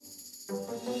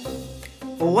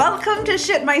Welcome to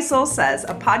Shit My Soul Says,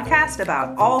 a podcast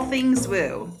about all things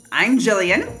woo. I'm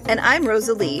Jillian. And I'm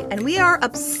Rosalie, and we are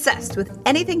obsessed with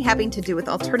anything having to do with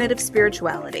alternative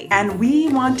spirituality. And we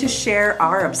want to share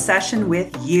our obsession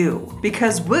with you,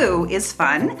 because woo is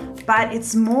fun, but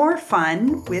it's more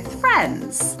fun with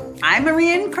friends. I'm a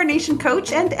reincarnation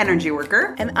coach and energy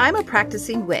worker. And I'm a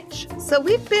practicing witch, so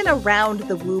we've been around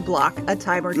the woo block a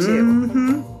time or two.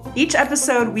 Mm-hmm. Each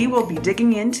episode, we will be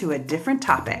digging into a different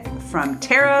topic, from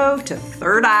tarot to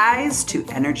third eyes to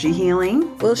energy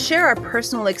healing. We'll share our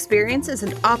personal experiences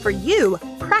and offer you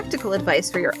practical advice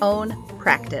for your own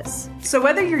practice. So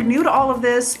whether you're new to all of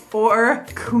this or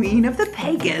queen of the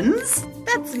pagans,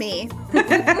 that's me.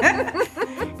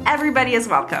 Everybody is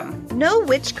welcome. No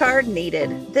witch card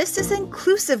needed. This is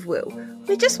inclusive woo.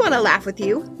 We just want to laugh with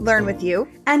you, learn with you,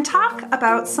 and talk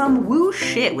about some woo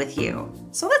shit with you.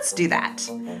 So let's do that.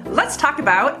 Let's talk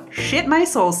about Shit My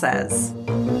Soul Says.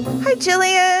 Hi,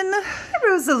 Jillian. Hi,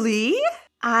 Rosalie.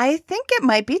 I think it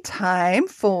might be time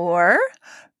for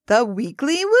the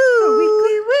weekly woo. The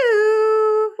weekly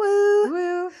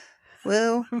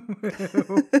woo. Woo.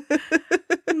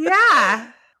 Woo.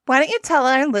 Yeah. Why don't you tell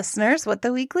our listeners what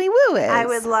the weekly woo is? I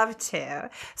would love to.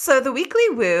 So the weekly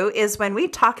woo is when we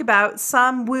talk about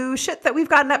some woo shit that we've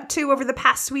gotten up to over the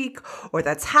past week, or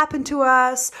that's happened to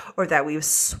us, or that we've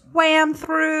swam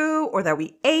through, or that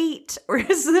we ate, or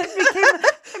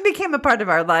it became a part of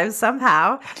our lives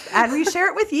somehow, and we share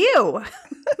it with you.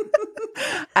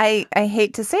 I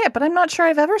hate to say it, but I'm not sure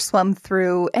I've ever swum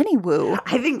through any woo.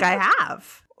 I think I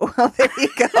have. Well, there you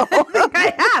go. I think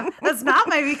I have. That's not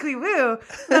my weekly woo,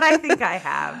 but I think I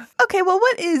have. Okay, well,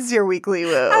 what is your weekly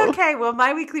woo? Okay, well,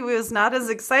 my weekly woo is not as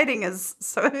exciting as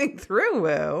swimming through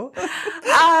woo,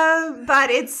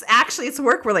 but it's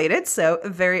work related, so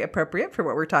very appropriate for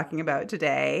what we're talking about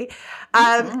today.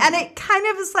 And it kind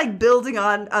of is like building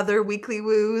on other weekly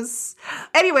woos.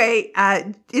 Anyway,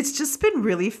 it's just been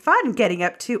really fun getting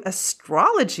up to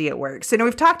astrology at work. So,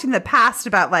 we've talked in the past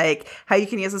about like how you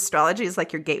can use astrology as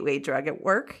like your gateway drug at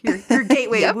work, your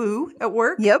gateway Yep. woo at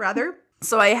work, Yep. rather.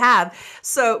 So I have.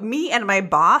 So me and my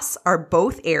boss are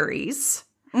both Aries.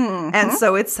 Mm-hmm. And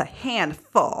so it's a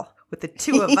handful with the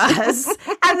two of us.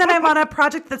 And then I'm on a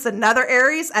project that's another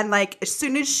Aries. And like, as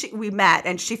soon as we met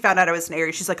and she found out I was an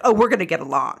Aries, she's like, oh, we're going to get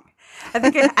along. I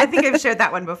think I've shared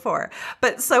that one before.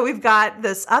 But so we've got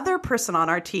this other person on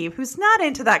our team who's not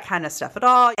into that kind of stuff at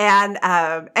all. And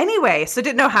anyway, so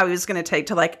didn't know how he was going to take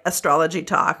to like astrology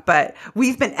talk, but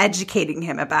we've been educating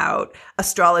him about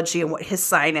astrology and what his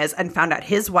sign is, and found out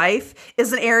his wife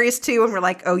is an Aries too. And we're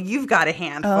like, oh, you've got a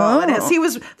handful. Oh. And as he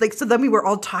was like, so then we were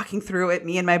all talking through it,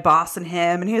 me and my boss and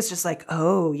him, and he was just like,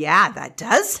 oh yeah, that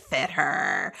does fit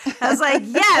her. I was like,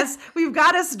 yes, we've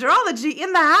got astrology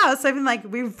in the house. I mean, like,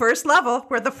 we're the first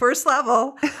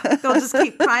level. They'll just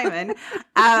keep climbing.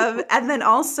 And then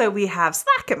also we have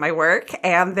Slack at my work,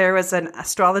 and there was an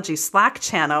astrology Slack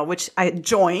channel, which I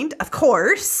joined, of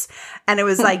course, and it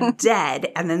was like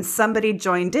dead. And then somebody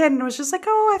joined in and was just like,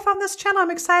 oh, I found this channel. I'm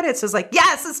excited. So it's like,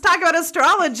 yes, let's talk about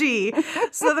astrology.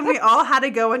 So then we all had to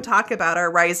go and talk about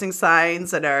our rising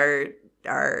signs and our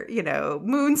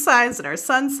moon signs and our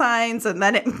sun signs, and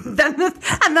then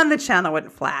the channel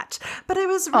went flat. But I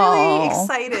was really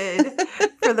excited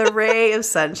for the ray of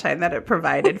sunshine that it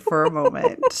provided for a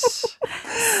moment. So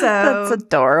That's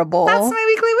adorable. that's my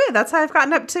weekly woo. That's how I've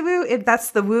gotten up to woo. That's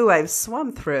the woo I've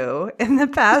swum through in the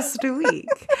past week.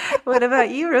 What about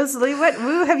you, Rosalie? What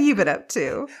woo have you been up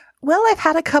to? Well, I've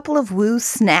had a couple of woo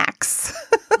snacks.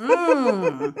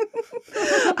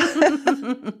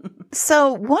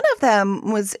 So one of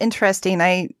them was interesting.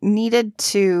 I needed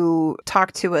to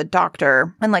talk to a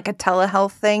doctor on like a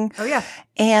telehealth thing. Oh, yeah.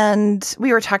 And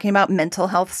we were talking about mental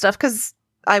health stuff because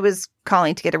I was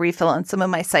calling to get a refill on some of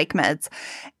my psych meds.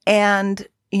 And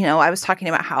I was talking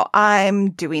about how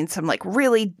I'm doing some like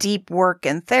really deep work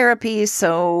in therapy.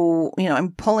 So,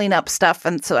 I'm pulling up stuff.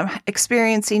 And so I'm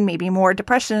experiencing maybe more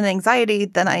depression and anxiety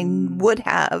than I would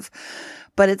have.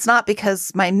 But it's not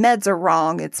because my meds are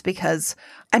wrong. It's because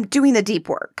I'm doing the deep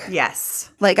work. Yes.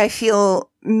 Like I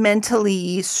feel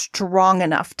mentally strong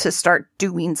enough to start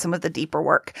doing some of the deeper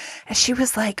work. And she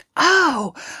was like,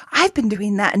 oh, I've been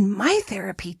doing that in my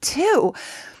therapy too.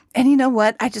 And you know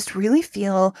what? I just really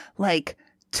feel like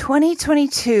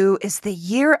 2022 is the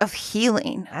year of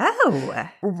healing. Oh.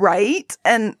 Right?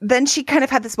 And then she kind of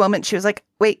had this moment. She was like,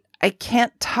 wait, I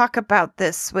can't talk about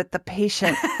this with the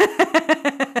patient.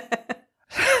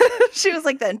 She was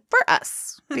like, then for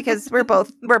us, because we're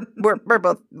both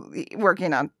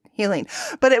working on healing.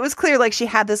 But it was clear like she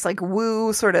had this like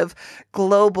woo sort of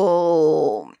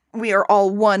global we are all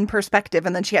one perspective,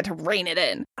 and then she had to rein it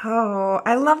in. Oh,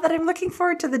 I love that. I'm looking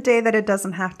forward to the day that it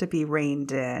doesn't have to be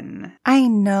reined in. I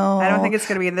know. I don't think it's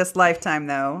going to be in this lifetime,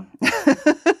 though.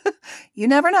 You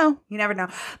never know. You never know.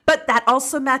 But that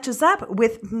also matches up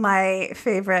with my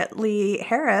favorite Lee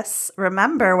Harris.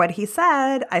 Remember what he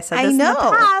said? I said this in the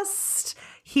past.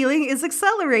 Healing is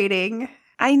accelerating.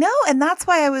 I know, and that's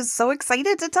why I was so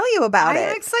excited to tell you about it.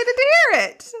 I'm excited to hear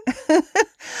it.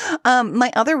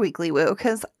 My other weekly woo,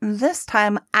 because this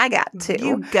time I got to.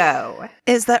 You go.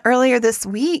 Is that earlier this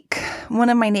week,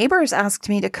 one of my neighbors asked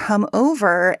me to come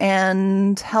over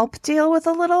and help deal with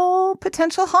a little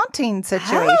potential haunting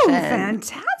situation. Oh,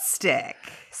 fantastic.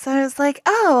 So I was like,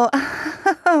 oh,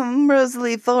 I'm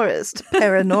Rosalie Forrest,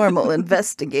 paranormal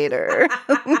investigator.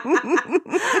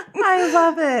 I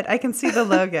love it. I can see the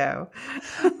logo.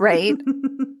 Right?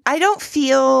 I don't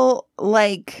feel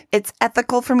like it's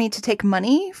ethical for me to take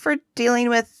money for dealing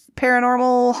with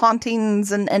paranormal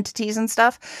hauntings and entities and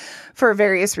stuff for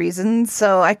various reasons.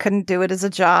 So I couldn't do it as a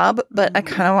job, but I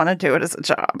kind of want to do it as a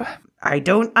job. I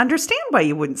don't understand why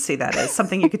you wouldn't see that as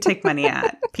something you could take money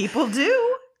at. People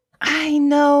do. I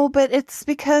know, but it's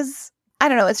because, I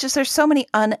don't know, it's just there's so many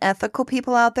unethical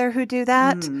people out there who do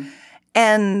that.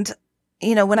 And,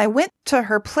 you know, when I went to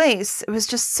her place, it was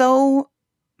just so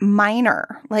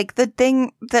minor. Like the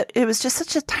thing that it was just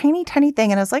such a tiny, tiny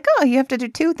thing. And I was like, oh, you have to do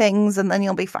 2 things and then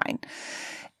you'll be fine.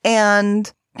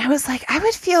 And I was like, I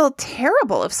would feel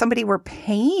terrible if somebody were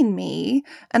paying me.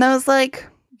 And I was like,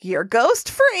 you're ghost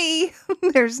free.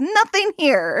 There's nothing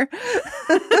here.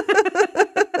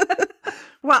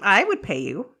 Well, I would pay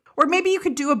you. Or maybe you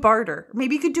could do a barter.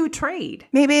 Maybe you could do a trade.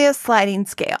 Maybe a sliding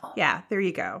scale. Yeah, there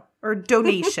you go. Or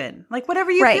donation. Like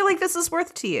whatever you feel like this is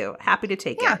worth to you. Happy to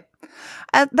take it.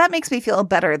 That makes me feel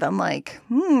better than like,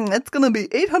 it's going to be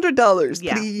 $800,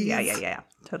 please. Yeah.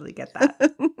 Totally get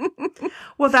that.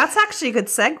 Well, that's actually a good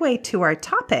segue to our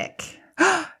topic.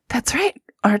 That's right.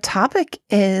 Our topic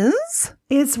is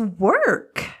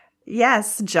work.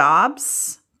 Yes,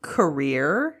 jobs,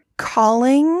 career,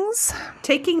 callings,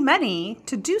 taking money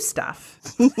to do stuff.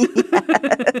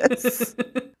 Yes.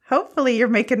 Hopefully you're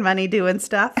making money doing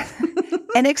stuff.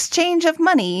 An exchange of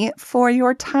money for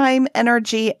your time,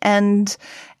 energy, and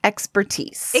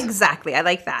expertise. Exactly. I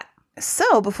like that.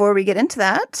 So before we get into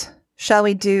that, shall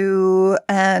we do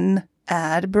an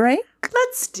ad break?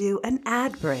 Let's do an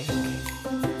ad break.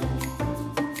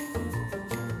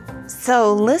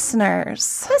 So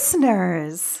listeners,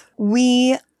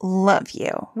 we love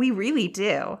you. We really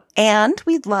do. And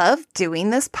we love doing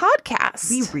this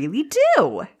podcast. We really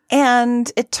do.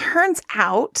 And it turns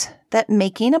out that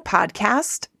making a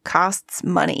podcast costs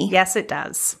money. Yes, it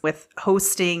does. With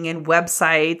hosting and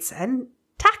websites and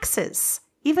taxes.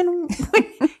 Even when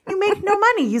you make no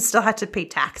money, you still have to pay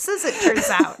taxes, it turns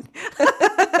out.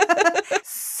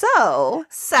 So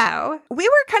we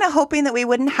were kind of hoping that we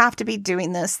wouldn't have to be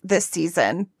doing this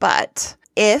season, but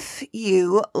if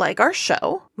you like our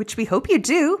show, which we hope you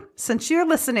do, since you're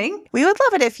listening, we would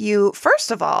love it if you,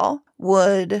 first of all,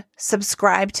 would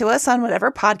subscribe to us on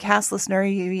whatever podcast listener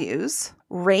you use,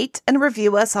 rate and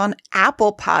review us on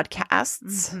Apple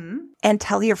Podcasts, and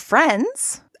tell your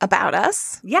friends about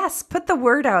us. Yes, put the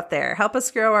word out there. Help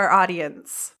us grow our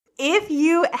audience. If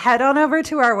you head on over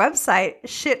to our website,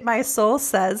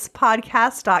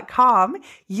 shitmysoulsayspodcast.com,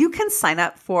 you can sign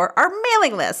up for our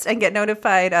mailing list and get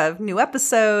notified of new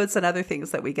episodes and other things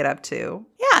that we get up to.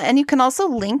 Yeah, and you can also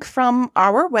link from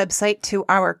our website to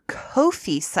our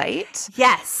Ko-fi site.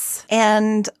 Yes.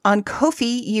 And on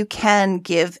Ko-fi, you can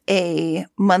give a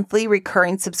monthly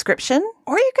recurring subscription,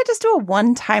 or you could just do a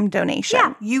one-time donation.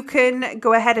 Yeah, you can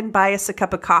go ahead and buy us a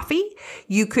cup of coffee.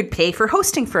 You could pay for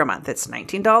hosting for a month. It's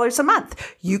 $19 a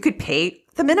month. You could pay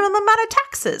the minimum amount of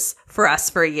taxes for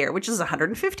us for a year, which is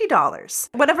 $150.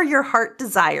 Whatever your heart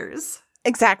desires.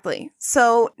 Exactly.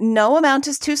 So no amount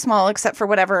is too small except for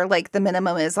whatever like the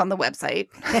minimum is on the website.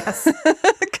 Yes.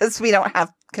 Because we don't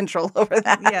have control over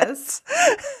that. Yes.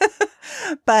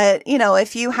 But, you know,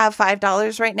 if you have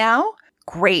 $5 right now,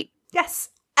 great. Yes.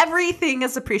 Everything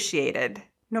is appreciated,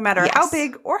 no matter how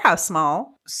big or how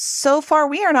small. So far,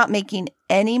 we are not making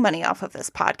any money off of this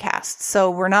podcast. So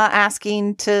we're not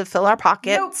asking to fill our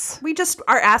pockets. Nope. We just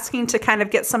are asking to kind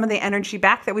of get some of the energy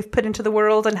back that we've put into the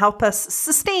world and help us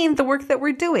sustain the work that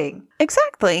we're doing.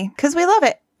 Exactly. Because we love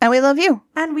it. And we love you.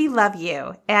 And we love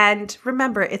you. And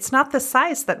remember, it's not the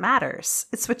size that matters.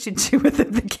 It's what you do with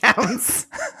it that counts.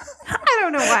 I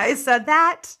don't know why I said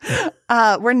that.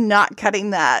 We're not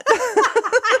cutting that.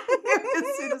 As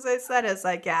soon as I said it, it's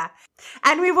like, yeah.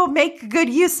 And we will make good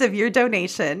use of your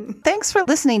donation. Thanks for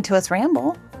listening to us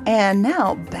ramble. And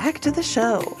now back to the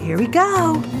show. Here we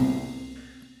go.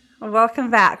 Welcome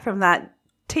back from that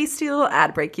tasty little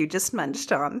ad break you just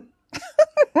munched on.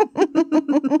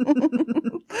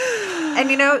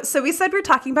 And so we said we're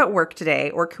talking about work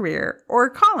today, or career, or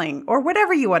calling, or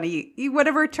whatever you want to use,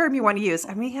 whatever term you want to use.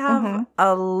 And we have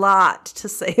a lot to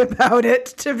say about it,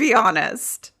 to be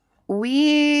honest.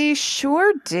 We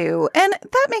sure do. And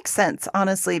that makes sense,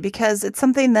 honestly, because it's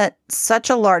something that such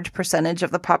a large percentage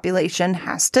of the population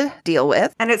has to deal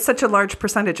with. And it's such a large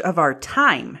percentage of our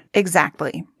time.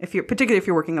 Exactly. Particularly if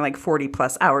you're working like 40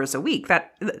 plus hours a week,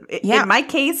 in my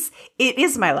case, it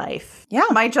is my life. Yeah.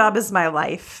 My job is my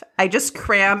life. I just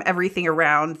cram everything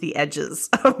around the edges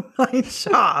of my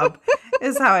job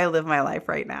is how I live my life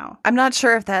right now. I'm not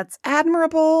sure if that's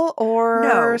admirable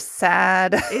or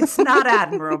sad. It's not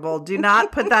admirable. Do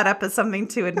not put that up as something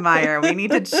to admire. We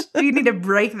need to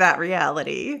break that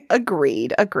reality.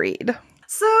 Agreed.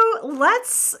 So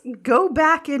let's go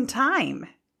back in time.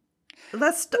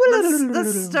 Let's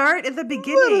start at the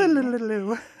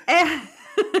beginning.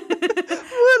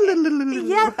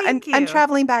 Yeah, thank you. I'm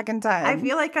traveling back in time. I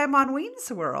feel like I'm on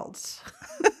Wayne's World.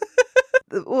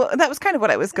 Well, that was kind of what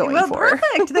I was going for.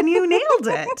 Perfect. Then you nailed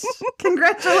it.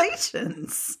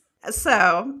 Congratulations.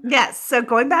 So, yes. So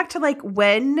going back to like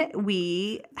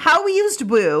how we used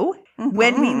Woo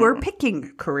when we were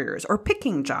picking careers or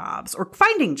picking jobs or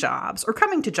finding jobs or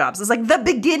coming to jobs. It's like the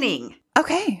beginning.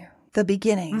 Okay. The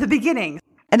beginning.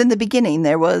 And in the beginning,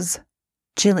 there was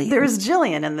Jillian. There was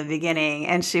Jillian in the beginning,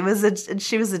 and she was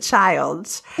a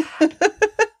child.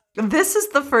 This is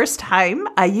the first time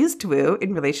I used Woo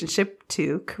in relationship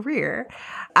to career.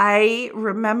 I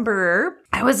remember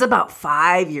I was about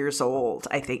 5 years old,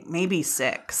 I think, maybe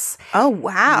 6. Oh,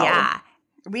 wow. Yeah.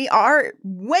 We are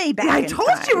way back. I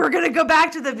told you we're going to go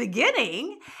back to the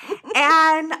beginning.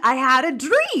 And I had a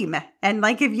dream. And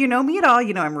like, if you know me at all,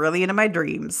 I'm really into my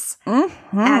dreams.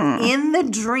 Mm-hmm. And in the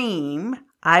dream,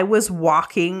 I was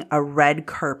walking a red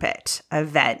carpet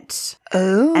event.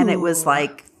 Oh. And it was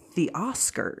like the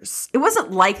Oscars. It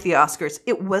wasn't like the Oscars.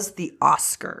 It was the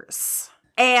Oscars.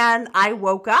 And I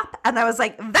woke up and I was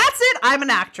like, that's it. I'm an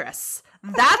actress.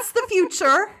 That's the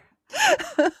future.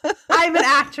 I'm an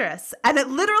actress. And it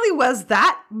literally was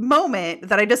that moment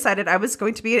that I decided I was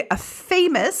going to be a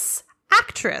famous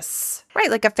actress.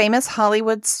 Right, like a famous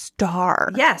Hollywood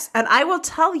star. Yes. And I will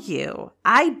tell you,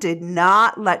 I did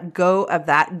not let go of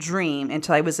that dream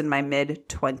until I was in my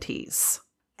mid-20s.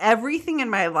 Everything in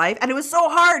my life. And it was so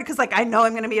hard because I know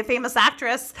I'm going to be a famous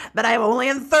actress, but I'm only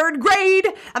in 3rd grade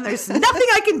and there's nothing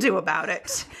I can do about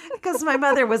it because my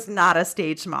mother was not a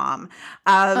stage mom.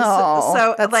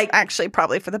 So that's actually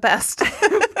probably for the best.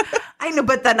 I know,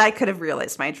 but then I could have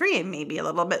realized my dream maybe a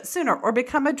little bit sooner or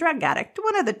become a drug addict,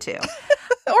 one of the two.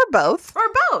 Or both.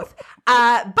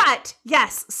 But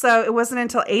yes, so it wasn't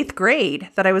until 8th grade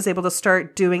that I was able to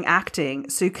start doing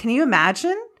acting. So can you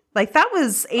imagine? That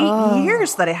was 8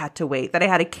 years that I had to wait, that I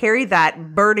had to carry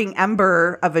that burning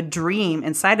ember of a dream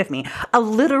inside of me, a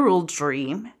literal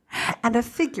dream and a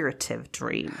figurative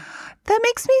dream. That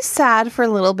makes me sad for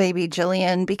little baby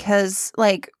Jillian because,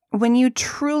 when you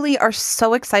truly are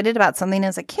so excited about something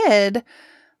as a kid,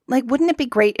 wouldn't it be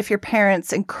great if your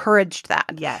parents encouraged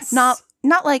that? Yes. Not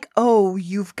like, oh,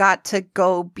 you've got to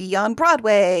go be on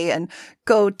Broadway and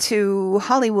go to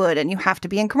Hollywood and you have to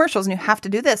be in commercials and you have to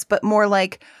do this, but more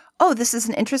like, oh, this is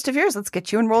an interest of yours. Let's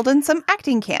get you enrolled in some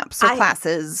acting camps or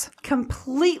classes.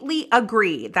 Completely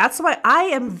agree. That's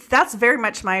very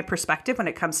much my perspective when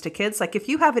it comes to kids. If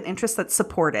you have an interest, let's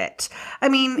support it. I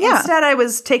mean, Instead I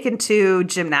was taken to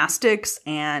gymnastics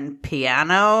and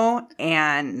piano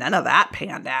and none of that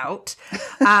panned out.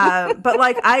 But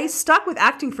I stuck with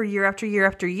acting for year after year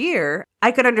after year.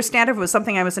 I could understand if it was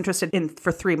something I was interested in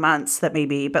for 3 months, that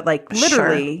maybe, but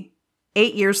literally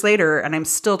 8 years later, and I'm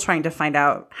still trying to find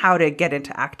out how to get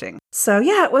into acting. So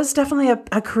yeah, it was definitely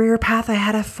a career path I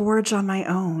had to forge on my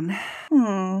own.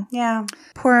 Yeah.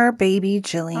 Poor baby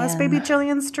Jillian. That was baby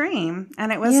Jillian's dream.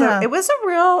 And it was a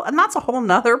real, and that's a whole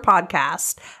nother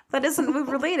podcast that isn't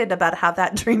related about how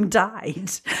that dream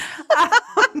died.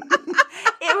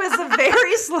 It was a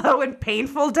very slow and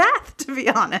painful death, to be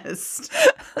honest.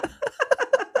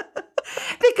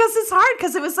 Because it's hard,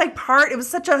 because it was it was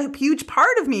such a huge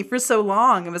part of me for so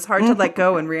long. It was hard to let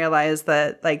go and realize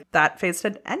that that phase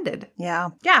had ended.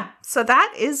 Yeah. Yeah. So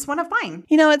that is one of mine.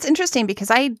 It's interesting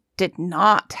because I did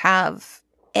not have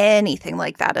anything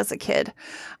like that as a kid.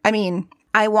 I mean,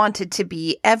 I wanted to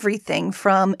be everything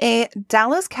from a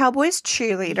Dallas Cowboys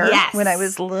cheerleader when I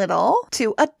was little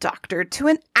to a doctor, to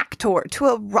an actor, to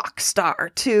a rock star,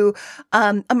 to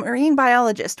a marine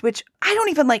biologist, which I don't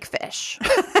even like fish.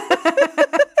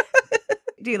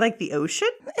 Do you like the ocean?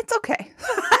 It's okay.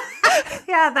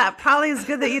 Yeah, that probably is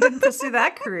good that you didn't pursue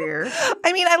that career.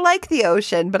 I mean, I like the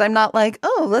ocean, but I'm not like,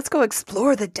 oh, let's go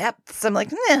explore the depths. I'm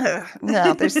like, nah,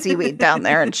 no, there's seaweed down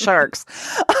there and sharks.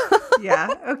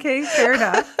 Yeah. Okay. Fair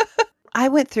enough. I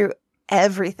went through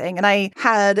everything, and I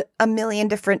had a million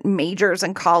different majors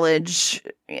in college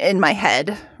in my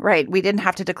head, right? We didn't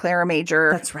have to declare a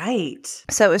major. That's right.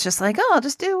 So it was just like, oh, I'll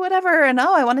just do whatever. And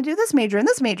oh, I want to do this major and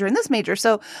this major and this major.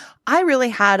 So I really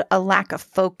had a lack of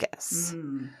focus.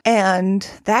 And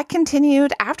that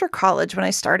continued after college when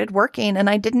I started working. And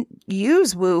I didn't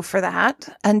use woo for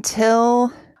that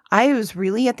until I was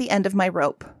really at the end of my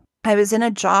rope. I was in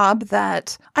a job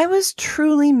that I was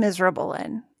truly miserable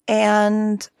in.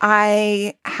 And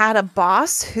I had a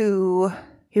boss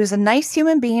he was a nice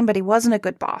human being, but he wasn't a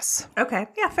good boss. Okay.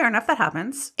 Yeah, fair enough. That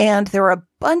happens. And there were a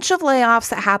bunch of layoffs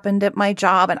that happened at my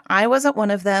job, and I wasn't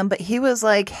one of them, but he was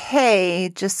like,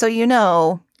 hey, just so you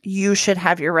know, you should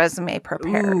have your resume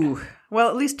prepared. Ooh. Well,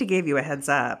 at least he gave you a heads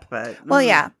up, but... Well,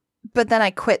 yeah. But then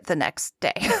I quit the next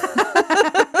day.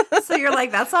 So you're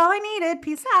like, that's all I needed.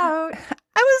 Peace out.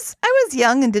 I was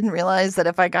young and didn't realize that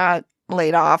if I got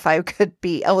laid off, I could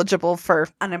be eligible for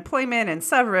unemployment and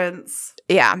severance.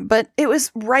 Yeah, but it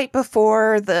was right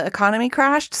before the economy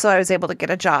crashed, so I was able to get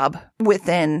a job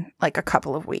within like a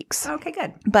couple of weeks. Okay,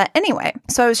 good. But anyway,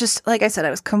 so I was just, like I said, I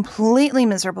was completely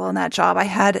miserable in that job. I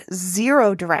had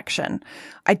zero direction.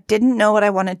 I didn't know what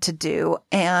I wanted to do,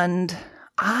 and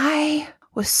I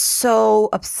was so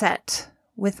upset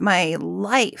with my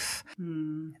life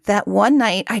that one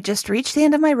night I just reached the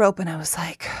end of my rope and I was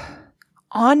like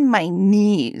on my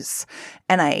knees,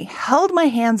 and I held my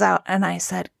hands out and I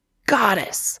said,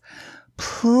 Goddess,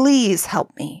 please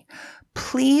help me.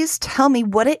 Please tell me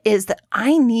what it is that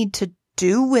I need to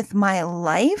do with my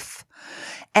life.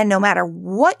 And no matter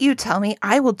what you tell me,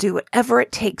 I will do whatever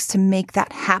it takes to make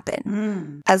that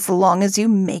happen, as long as you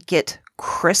make it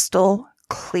crystal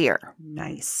clear.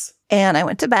 Nice. And I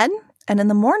went to bed, and in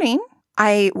the morning,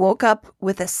 I woke up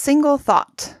with a single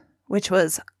thought, which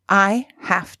was, I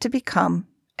have to become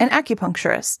an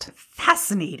acupuncturist.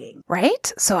 Fascinating.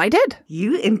 Right? So I did.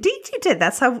 Indeed you did.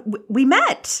 That's how we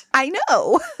met. I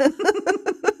know.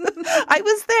 I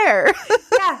was there.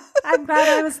 Yeah, I'm glad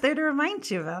I was there to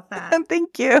remind you about that.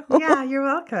 Thank you. Yeah, you're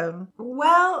welcome.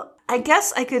 Well, I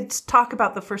guess I could talk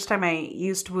about the first time I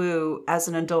used woo as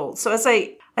an adult. So as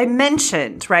I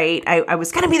mentioned, right, I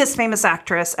was going to be this famous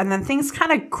actress, and then things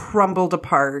kind of crumbled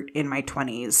apart in my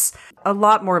 20s. A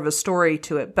lot more of a story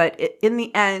to it, but in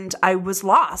the end, I was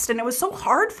lost. And it was so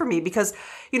hard for me because,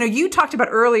 you talked about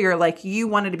earlier, like you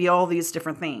wanted to be all these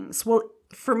different things. Well,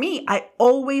 for me, I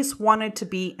always wanted to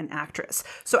be an actress.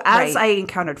 So as I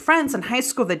encountered friends in high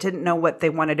school that didn't know what they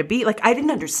wanted to be, like I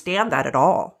didn't understand that at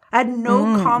all. I had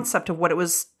no concept of what it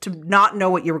was to not know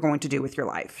what you were going to do with your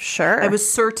life. Sure. I was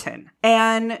certain.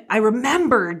 And I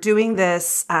remember doing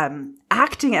this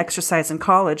acting exercise in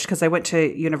college because I went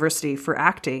to university for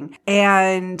acting.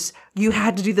 And you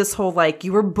had to do this whole,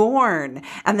 you were born.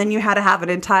 And then you had to have an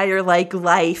entire,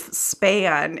 life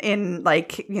span in,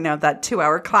 that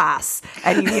 2-hour class.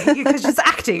 And because it's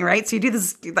acting, right? So you do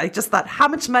this, I just thought, how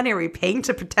much money are we paying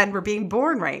to pretend we're being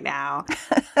born right now?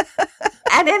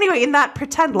 And anyway, in that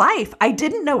pretend life, I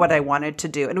didn't know what I wanted to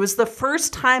do. And it was the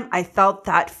first time I felt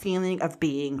that feeling of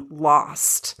being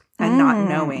lost and not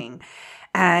knowing.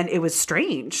 And it was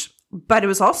strange. But it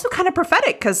was also kind of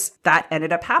prophetic because that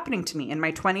ended up happening to me in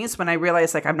my 20s when I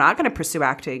realized, I'm not going to pursue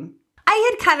acting. I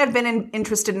had kind of been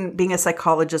interested in being a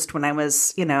psychologist when I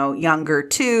was, younger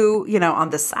too, on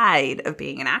the side of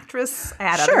being an actress. I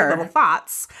had other little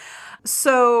thoughts.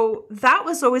 So that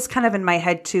was always kind of in my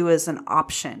head too as an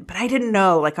option, but I didn't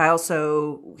know, I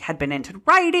also had been into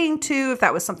writing too, if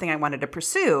that was something I wanted to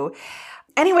pursue.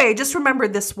 Anyway, I just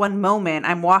remembered this one moment.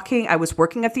 I was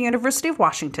working at the University of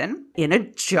Washington in a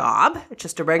job,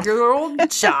 just a regular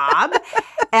old job,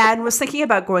 and was thinking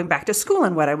about going back to school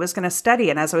and what I was going to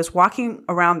study. And as I was walking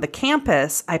around the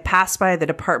campus, I passed by the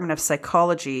Department of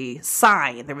Psychology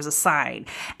sign. There was a sign.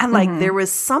 And there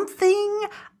was something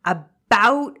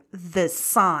about the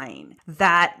sign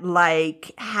that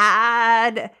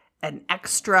had an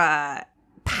extra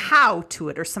pow to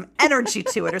it or some energy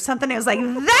to it or something. It was like,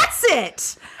 that's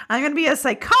it. I'm going to be a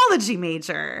psychology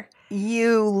major.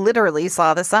 You literally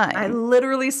saw the sign. I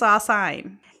literally saw a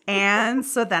sign. And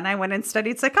so then I went and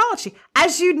studied psychology.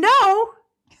 As you know,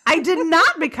 I did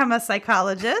not become a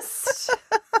psychologist.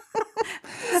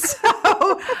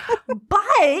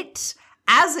 But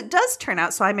as it does turn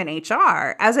out, so I'm in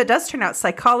HR, as it does turn out,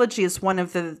 psychology is one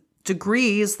of the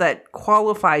degrees that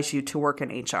qualifies you to work in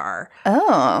HR.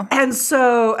 Oh. And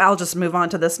so I'll just move on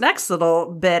to this next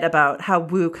little bit about how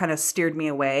Woo kind of steered me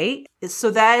away.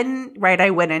 So then, right, I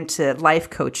went into life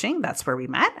coaching. That's where we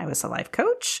met. I was a life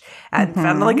coach and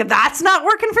found like, that's not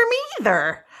working for me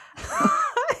either.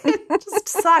 It just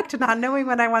sucked not knowing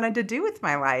what I wanted to do with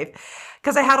my life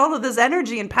because I had all of this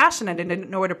energy and passion and I didn't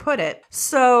know where to put it.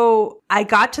 So I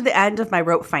got to the end of my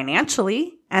rope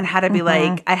financially and had to be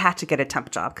like, I had to get a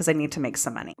temp job because I need to make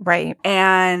some money. Right.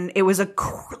 And it was a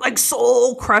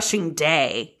soul crushing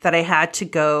day that I had to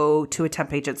go to a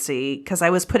temp agency because I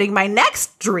was putting my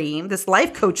next dream, this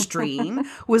life coach dream,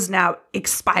 was now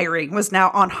expiring, was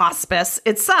now on hospice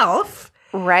itself.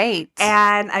 Right.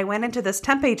 And I went into this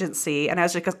temp agency and I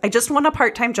was like, I just want a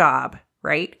part-time job,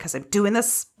 right? Because I'm doing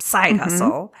this side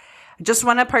hustle. I just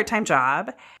want a part-time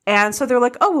job. And so they're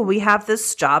like, oh, well, we have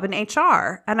this job in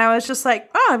HR. And I was just like,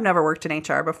 oh, I've never worked in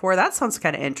HR before. That sounds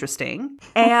kind of interesting.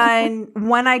 And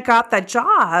when I got that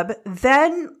job,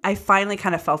 then I finally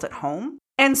kind of felt at home.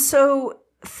 And so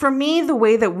for me, the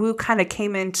way that Woo kind of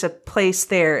came into place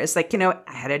there is like, I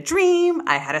had a dream,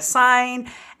 I had a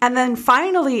sign, and then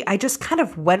finally I just kind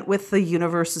of went with the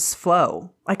universe's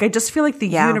flow. Like I just feel like the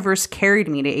universe carried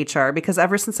me to HR because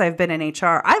ever since I've been in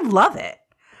HR, I love it.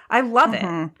 I love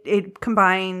it. It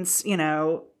combines,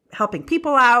 helping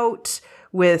people out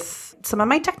with some of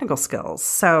my technical skills.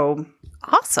 So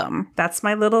awesome. That's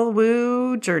my little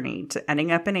Woo journey to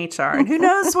ending up in HR. And who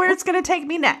knows where it's going to take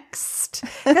me next.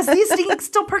 Because these things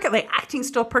still percolate. Acting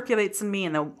still percolates in me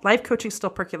and the life coaching still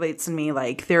percolates in me.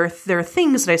 Like there are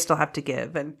things that I still have to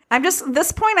give. And at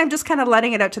this point, I'm just kind of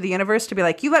letting it out to the universe to be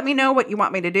like, you let me know what you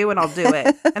want me to do and I'll do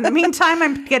it. In the meantime,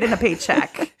 I'm getting a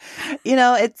paycheck.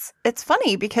 It's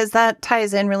funny because that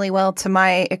ties in really well to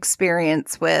my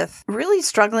experience with really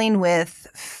struggling with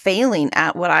failing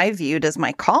at what I viewed as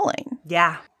my calling.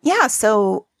 Yeah. Yeah.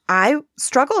 So I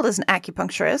struggled as an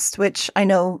acupuncturist, which I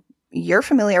know you're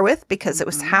familiar with because it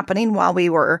was happening while we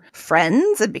were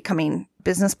friends and becoming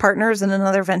business partners in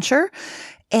another venture.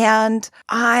 And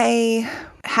I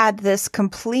had this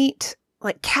complete,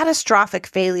 catastrophic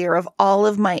failure of all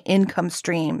of my income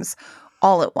streams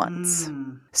all at once.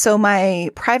 So my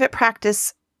private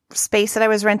practice space that I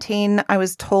was renting, I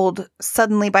was told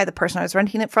suddenly by the person I was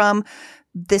renting it from,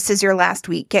 this is your last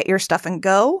week, get your stuff and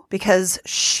go, because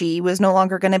she was no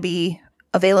longer going to be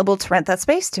available to rent that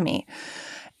space to me.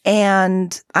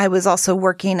 And I was also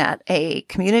working at a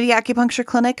community acupuncture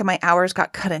clinic and my hours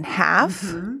got cut in half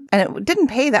and it didn't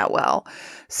pay that well.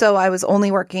 So I was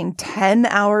only working 10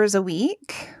 hours a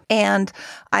week and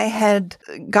I had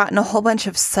gotten a whole bunch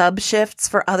of sub shifts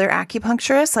for other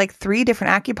acupuncturists, like 3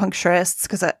 different acupuncturists,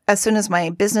 because as soon as my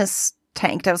business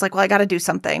tanked, I was like, well, I got to do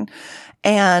something.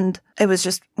 And it was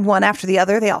just one after the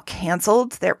other. They all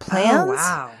canceled their plans. Oh,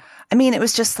 wow. I mean, it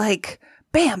was just like,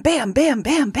 bam, bam, bam,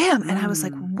 bam, bam. And I was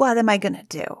like, what am I going to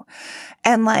do?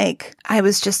 And I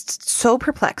was just so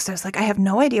perplexed. I was like, I have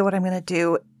no idea what I'm going to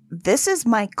do. This is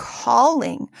my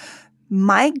calling.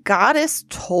 My goddess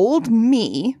told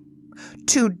me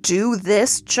to do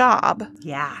this job.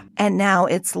 Yeah. And now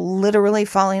it's literally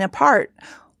falling apart.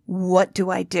 What do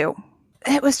I do?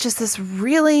 It was just this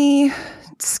really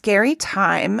scary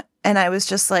time. And I was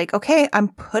just like, okay, I'm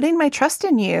putting my trust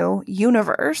in you,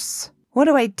 universe. What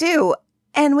do I do?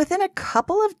 And within a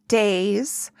couple of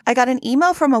days, I got an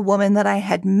email from a woman that I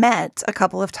had met a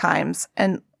couple of times.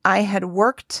 And I had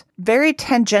worked very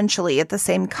tangentially at the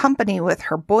same company with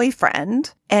her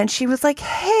boyfriend. And she was like,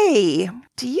 hey,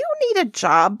 do you need a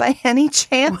job by any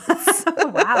chance?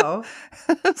 Wow.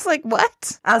 I was like,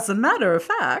 what? As a matter of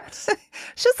fact.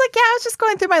 She was like, yeah, I was just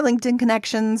going through my LinkedIn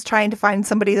connections, trying to find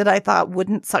somebody that I thought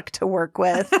wouldn't suck to work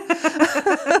with.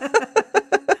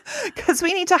 Because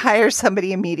we need to hire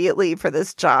somebody immediately for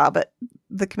this job at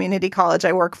the community college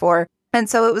I work for. And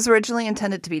so it was originally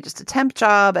intended to be just a temp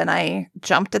job, and I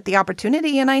jumped at the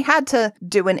opportunity and I had to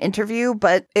do an interview,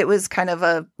 but it was kind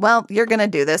of well, you're going to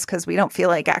do this because we don't feel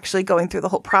like actually going through the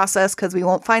whole process because we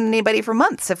won't find anybody for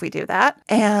months if we do that.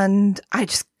 And I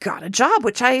just got a job,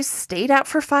 which I stayed at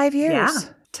for 5 years. Yeah.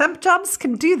 Temp jobs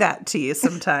can do that to you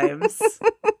sometimes.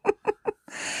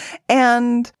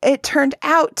 And it turned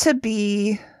out to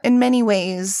be, in many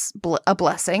ways, a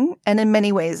blessing, and in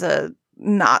many ways, a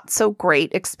not so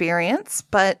great experience,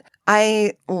 but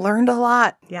I learned a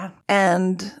lot. Yeah.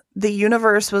 And the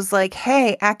universe was like,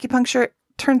 hey, acupuncture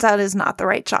turns out is not the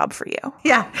right job for you.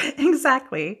 Yeah,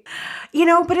 exactly.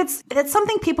 But it's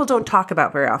something people don't talk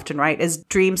about very often, right? Is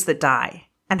dreams that die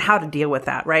and how to deal with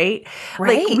that, right?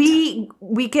 Right. Like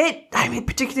we get,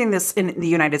 particularly in the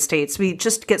United States, we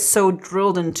just get so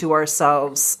drilled into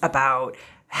ourselves about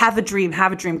have a dream,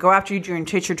 go after your dream,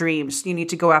 chase your dreams. You need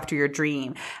to go after your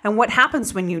dream. And what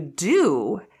happens when you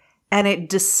do and it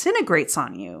disintegrates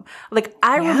on you? Like,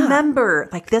 I remember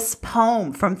like this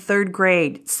poem from 3rd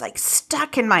grade. It's like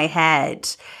stuck in my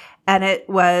head. And it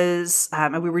was,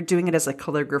 and we were doing it as a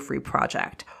calligraphy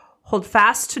project. Hold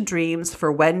fast to dreams,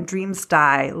 for when dreams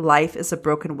die, life is a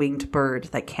broken winged bird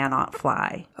that cannot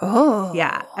fly. Oh.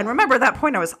 Yeah. And remember, at that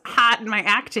point, I was hot in my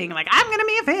acting. Like, I'm going to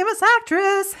be a famous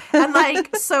actress. And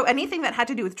like, so anything that had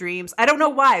to do with dreams, I don't know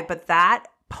why, but that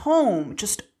poem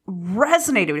just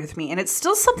resonated with me. And it's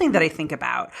still something that I think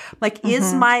about. Like,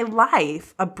 is my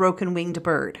life a broken winged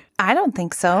bird? I don't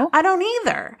think so. I don't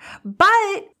either.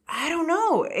 But I don't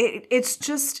know.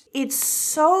 It's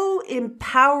so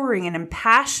empowering and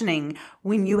impassioning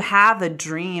when you have a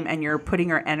dream and you're putting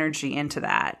your energy into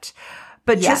that.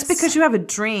 But just because you have a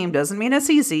dream doesn't mean it's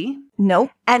easy.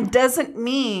 Nope. And doesn't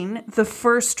mean the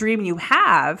first dream you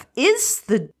have is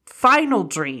the final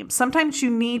dream. Sometimes you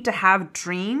need to have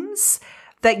dreams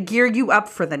that gear you up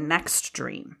for the next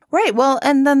dream. Right. Well,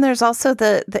 and then there's also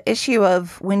the issue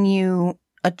of when you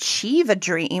achieve a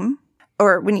dream,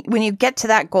 or when you get to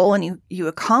that goal and you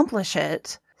accomplish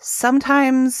it,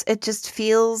 sometimes it just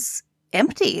feels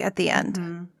empty at the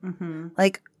end.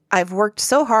 Like, I've worked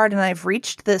so hard and I've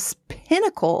reached this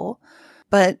pinnacle,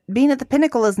 but being at the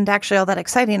pinnacle isn't actually all that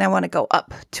exciting. I want to go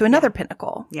up to another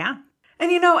pinnacle. Yeah.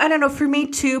 And, I don't know, for me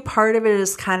too, part of it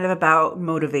is kind of about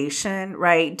motivation,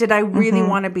 right? Did I really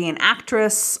want to be an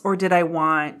actress, or did I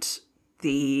want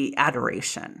the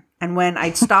adoration? And when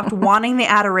I stopped wanting the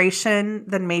adoration,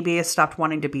 then maybe I stopped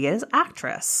wanting to be an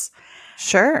actress.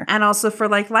 Sure. And also for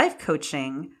like life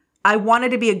coaching, I wanted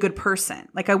to be a good person.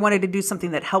 Like, I wanted to do something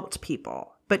that helped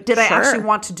people. But did I actually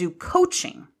want to do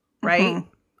coaching, right?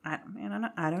 I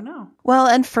don't know. Well,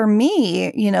 and for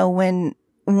me, when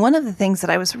one of the things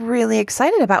that I was really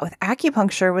excited about with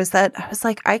acupuncture was that I was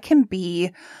like, I can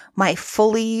be my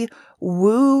fully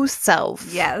woo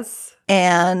self. Yes.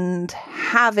 And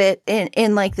have it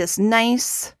in like this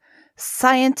nice,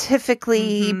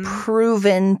 scientifically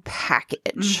proven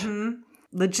package.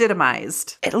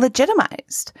 Legitimized.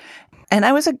 And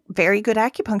I was a very good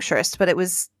acupuncturist, but it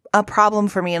was a problem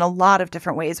for me in a lot of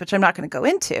different ways, which I'm not going to go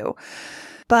into.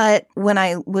 But when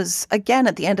I was, again,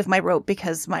 at the end of my rope,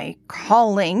 because my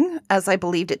calling, as I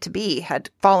believed it to be, had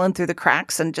fallen through the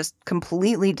cracks and just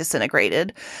completely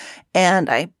disintegrated. And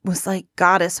I was like,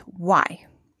 Goddess, why?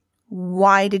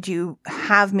 Why did you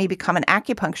have me become an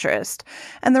acupuncturist?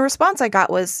 And the response I got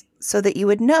was, so that you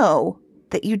would know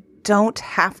that you don't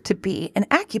have to be an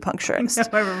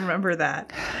acupuncturist. I remember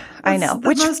that. I know.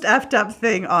 The most effed up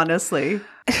thing, honestly.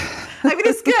 I mean,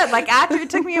 it's good. Like, after it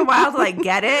took me a while to like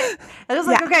get it, I was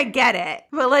like, okay, I get it.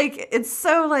 But like, it's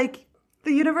so like,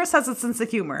 the universe has a sense of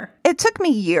humor. It took me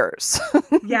years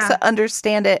to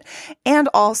understand it. And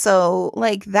also,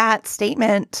 like, that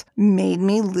statement made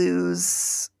me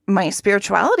lose my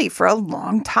spirituality for a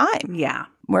long time. Yeah.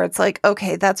 Where it's like,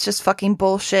 okay, that's just fucking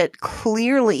bullshit.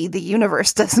 Clearly, the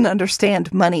universe doesn't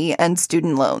understand money and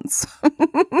student loans.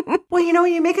 Well,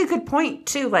 you make a good point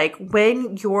too. Like,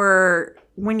 when your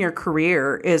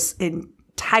career is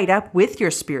tied up with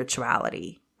your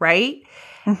spirituality, right?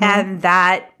 And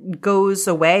that goes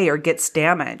away or gets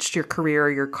damaged, your career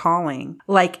or your calling.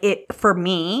 Like, it, for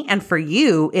me and for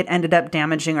you, it ended up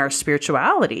damaging our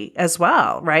spirituality as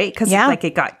well, right? Because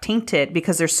it got tainted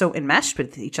because they're so enmeshed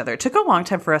with each other. It took a long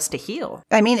time for us to heal.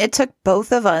 I mean, it took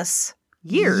both of us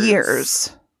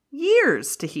years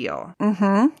to heal.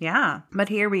 Yeah. But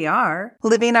here we are.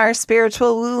 Living our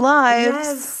spiritual woo lives.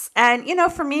 Yes. And,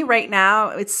 for me right now,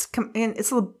 it's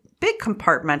a bit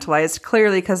compartmentalized,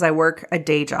 clearly, because I work a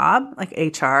day job like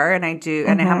HR, and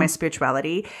I have my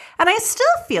spirituality, and I still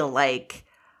feel like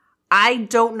I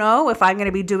don't know if I'm going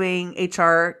to be doing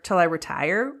HR till I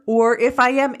retire, or if I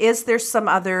am, is there some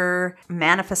other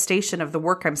manifestation of the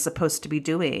work I'm supposed to be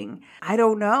doing? I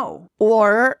don't know.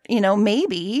 Or,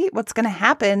 maybe what's going to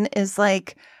happen is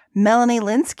like Melanie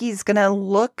Lynskey's going to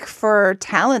look for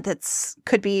talent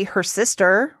could be her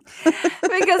sister.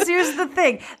 Because here's the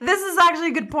thing. This is actually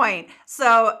a good point.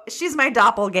 So she's my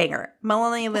doppelganger.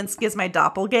 Melanie Lynskey is my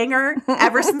doppelganger.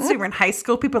 Ever since we were in high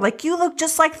school, people are like, you look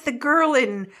just like the girl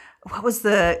in, her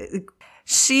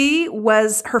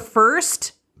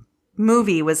first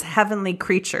movie was Heavenly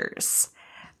Creatures.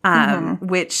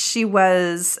 Which she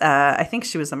was, I think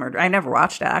she was a murderer. I never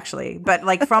watched it, actually. But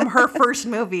like, from her first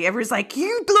movie, everyone's like,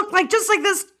 you look like just like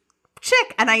this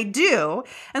chick. And I do.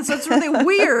 And so it's really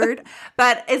weird.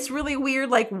 But it's really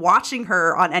weird, like, watching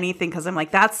her on anything, because I'm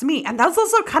like, that's me. And that's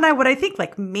also kind of what I think.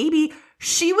 Like, maybe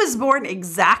she was born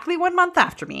exactly 1 month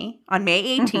after me on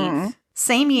May 18th,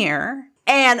 same year.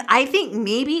 And I think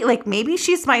maybe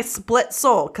she's my split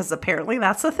soul, because apparently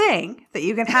that's a thing, that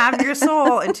you can have your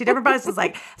soul in two different bodies. It's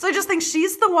like, so I just think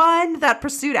she's the one that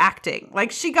pursued acting.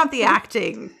 Like, she got the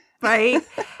acting, right?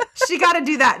 She got to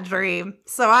do that dream.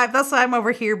 So that's why I'm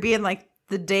over here being like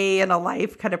the day in a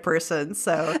life kind of person.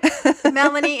 So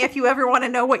Melanie, if you ever want to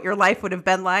know what your life would have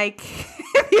been like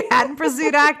if you hadn't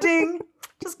pursued acting,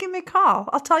 just give me a call.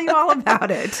 I'll tell you all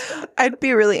about it. I'd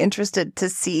be really interested to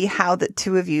see how the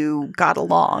two of you got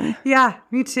along. Yeah,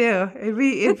 me too. It'd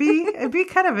be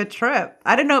kind of a trip.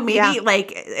 I don't know. Maybe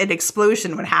like an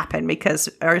explosion would happen because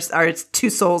our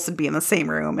two souls would be in the same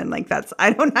room, and like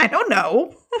I don't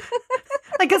know.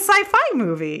 Like a sci-fi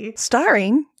movie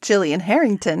starring Gillian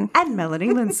Harrington and Melanie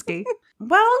Lynskey.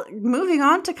 Well, moving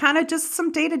on to kind of just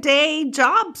some day-to-day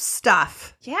job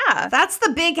stuff. Yeah. That's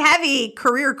the big, heavy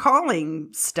career calling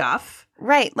stuff.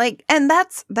 Right. Like, and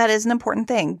that is an important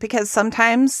thing, because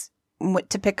sometimes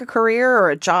to pick a career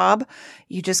or a job,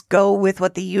 you just go with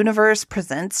what the universe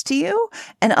presents to you.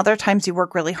 And other times you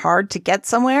work really hard to get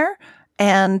somewhere,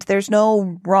 and there's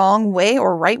no wrong way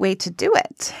or right way to do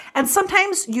it. And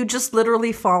sometimes you just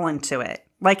literally fall into it.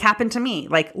 Like happened to me.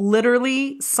 Like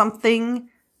literally something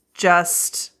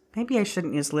just, maybe I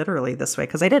shouldn't use literally this way,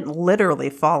 because I didn't literally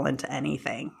fall into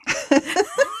anything. That's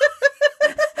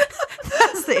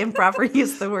the improper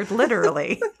use of the word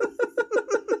literally.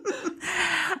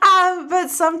 But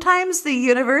sometimes the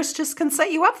universe just can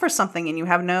set you up for something and you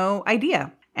have no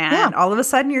idea. And all of a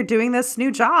sudden you're doing this new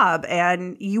job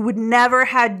and you would never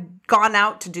had gone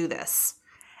out to do this.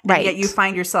 And right. Yet you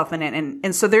find yourself in it.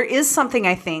 And so there is something,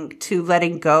 I think, to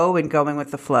letting go and going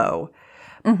with the flow.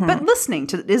 Mm-hmm. But listening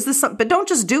to, but don't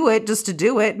just do it just to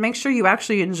do it. Make sure you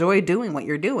actually enjoy doing what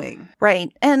you're doing.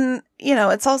 Right. And,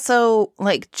 it's also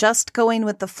like just going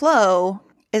with the flow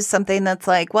is something that's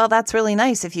like, well, that's really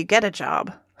nice if you get a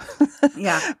job.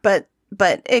 Yeah. But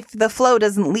if the flow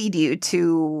doesn't lead you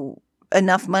to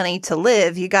enough money to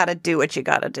live, you got to do what you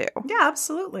got to do. Yeah,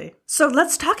 absolutely. So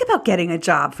let's talk about getting a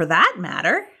job for that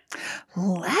matter.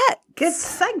 Good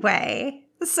segue.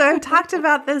 So I've talked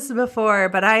about this before,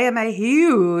 but I am a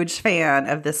huge fan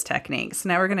of this technique. So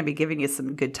now we're going to be giving you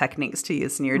some good techniques to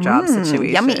use in your job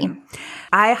situation. Yummy.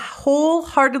 I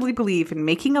wholeheartedly believe in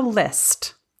making a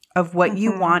list of what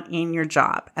you want in your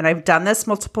job. And I've done this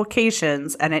multiple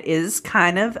occasions, and it is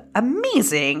kind of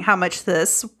amazing how much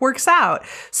this works out.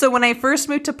 So when I first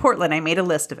moved to Portland, I made a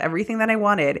list of everything that I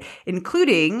wanted,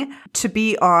 including to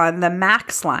be on the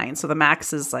MAX line. So the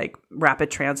MAX is like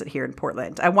rapid transit here in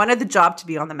Portland. I wanted the job to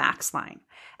be on the MAX line.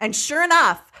 And sure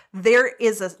enough, there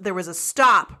was a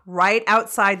stop right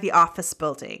outside the office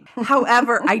building.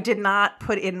 However, I did not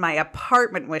put in my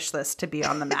apartment wish list to be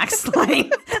on the MAX line.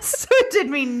 So it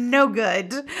did me no good.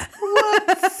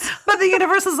 But the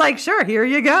universe is like, sure, here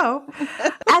you go.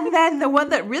 And then the one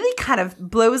that really kind of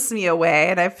blows me away,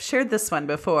 and I've shared this one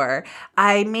before,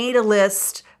 I made a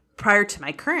list prior to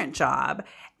my current job,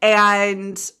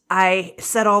 and I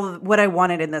said all what I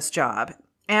wanted in this job.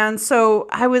 And so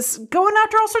I was going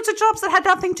after all sorts of jobs that had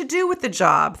nothing to do with the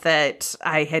job that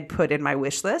I had put in my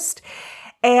wish list.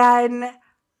 And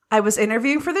I was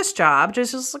interviewing for this job,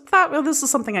 just thought, well, this is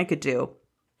something I could do.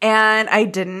 And I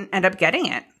didn't end up getting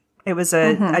it. It was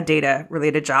a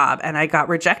data-related job, and I got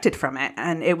rejected from it.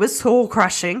 And it was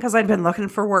soul-crushing because I'd been looking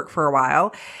for work for a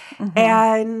while. Mm-hmm.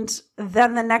 And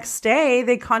then the next day,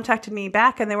 they contacted me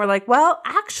back, and they were like, well,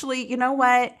 actually, you know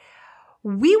what?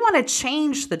 We want to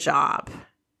change the job.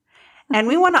 And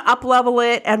we want to up-level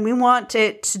it, and we want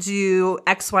it to do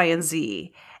X, Y, and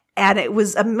Z. And it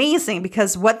was amazing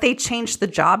because what they changed the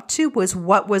job to was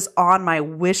what was on my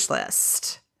wish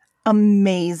list.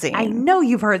 Amazing. I know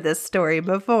you've heard this story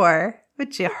before,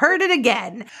 but you heard it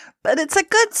again. But it's a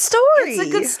good story. It's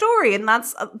a good story. And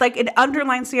that's like, it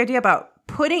underlines the idea about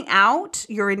putting out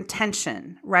your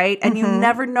intention, right? And you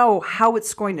never know how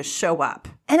it's going to show up.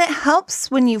 And it helps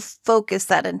when you focus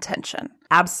that intention.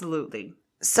 Absolutely.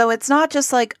 So it's not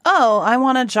just like, oh, I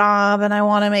want a job and I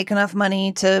want to make enough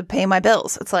money to pay my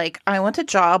bills. It's like, I want a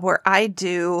job where I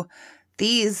do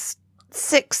these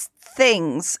 6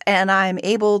 things and I'm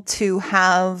able to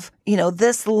have,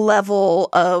 this level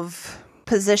of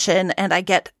position and I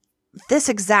get this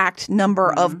exact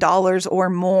number of dollars or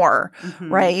more,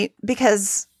 right?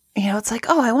 Because, it's like,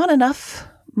 oh, I want enough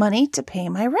money to pay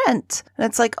my rent. And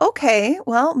it's like, okay,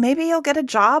 well, maybe you'll get a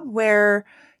job where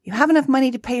you have enough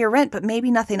money to pay your rent, but maybe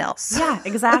nothing else. Yeah,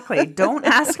 exactly. Don't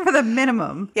ask for the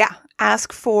minimum. Yeah.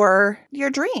 Ask for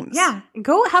your dreams. Yeah.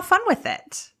 Go have fun with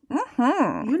it.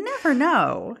 You never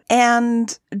know.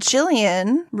 And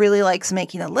Jillian really likes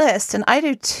making a list, and I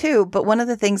do too. But one of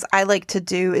the things I like to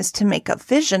do is to make a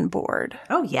vision board.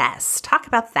 Oh, yes. Talk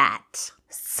about that.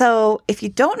 So if you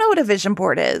don't know what a vision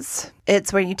board is,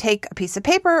 it's where you take a piece of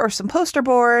paper or some poster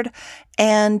board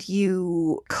and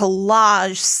you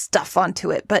collage stuff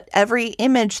onto it. But every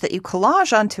image that you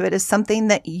collage onto it is something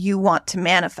that you want to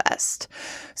manifest.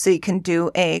 So you can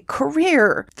do a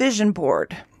career vision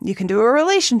board. You can do a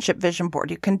relationship vision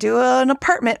board. You can do an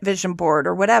apartment vision board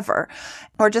or whatever.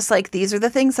 Or just like, these are the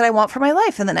things that I want for my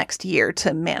life in the next year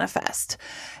to manifest.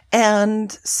 And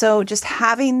so just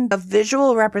having a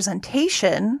visual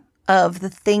representation of the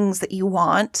things that you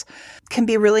can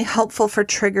be really helpful for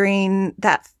triggering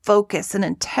that focus and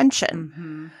intention.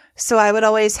 Mm-hmm. So I would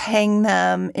always hang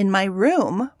them in my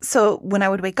room. So when I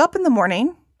would wake up in the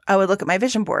morning, I would look at my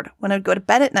vision board. When I would go to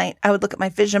bed at night, I would look at my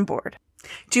vision board.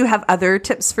 Do you have other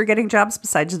tips for getting jobs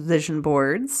besides vision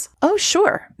boards? Oh,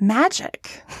 sure.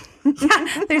 Magic.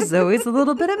 Yeah, there's always a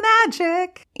little bit of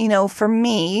magic. You know, for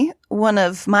me, one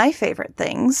of my favorite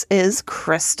things is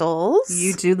crystals.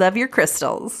 You do love your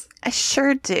crystals. I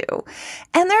sure do.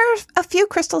 And there are a few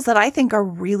crystals that I think are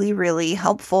really, really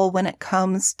helpful when it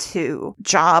comes to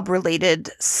job-related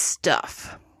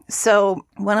stuff. So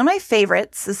one of my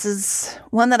favorites, this is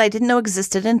one that I didn't know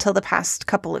existed until the past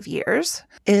couple of years,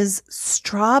 is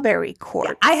strawberry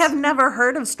quartz. I have never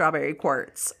heard of strawberry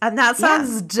quartz. And that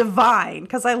sounds divine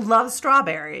because I love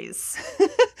strawberries.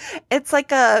 It's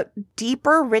like a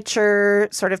deeper, richer,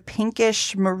 sort of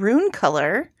pinkish maroon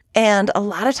color. And a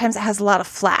lot of times it has a lot of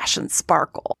flash and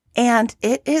sparkle. And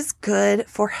it is good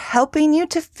for helping you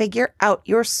to figure out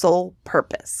your soul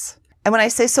purpose. And when I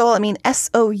say soul, I mean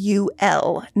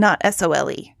S-O-U-L, not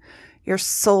S-O-L-E. Your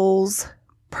soul's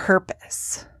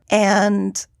purpose.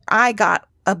 And I got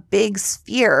a big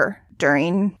sphere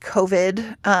during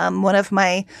COVID. One of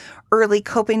my early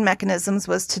coping mechanisms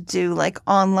was to do like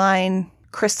online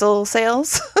crystal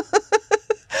sales.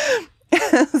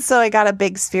 So I got a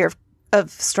big sphere of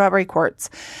strawberry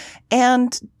quartz.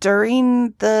 And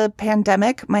during the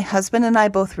pandemic, my husband and I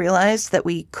both realized that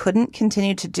we couldn't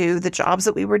continue to do the jobs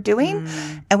that we were doing.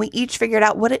 And we each figured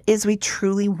out what it is we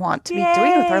truly want to be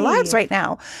doing with our lives right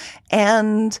now.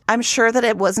 And I'm sure that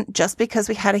it wasn't just because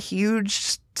we had a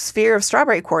huge sphere of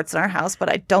strawberry quartz in our house, but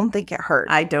I don't think it hurt.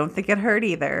 I don't think it hurt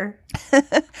either.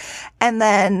 And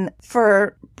then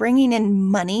for bringing in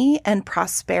money and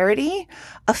prosperity,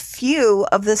 a few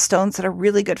of the stones that are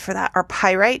really good for that are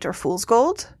pyrite or fool's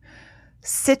gold,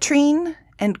 citrine,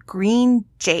 and green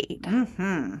jade.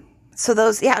 Mm-hmm. So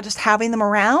those, just having them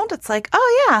around, it's like,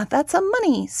 oh yeah, that's a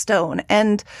money stone.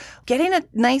 And getting a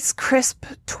nice crisp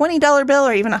 $20 bill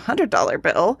or even $100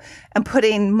 bill and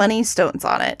putting money stones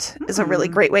on it is a really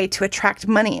great way to attract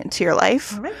money into your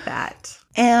life. I like that.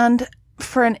 And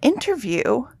for an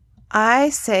interview, I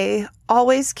say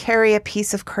always carry a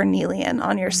piece of carnelian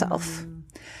on yourself.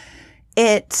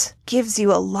 It gives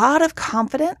you a lot of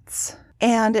confidence,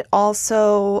 and it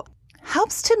also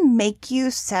helps to make you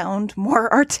sound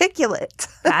more articulate.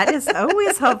 That is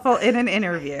always helpful in an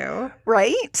interview.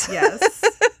 Right? Yes.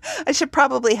 I should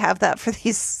probably have that for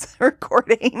these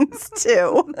recordings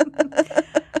too. Well,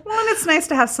 and it's nice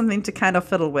to have something to kind of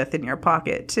fiddle with in your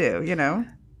pocket too, you know?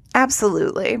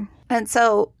 Absolutely. And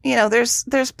so,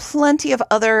 there's plenty of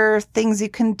other things you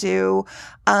can do.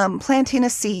 Planting a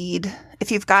seed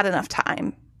if you've got enough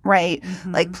time, right?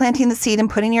 Mm-hmm. Like planting the seed and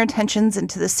putting your intentions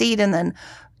into the seed and then,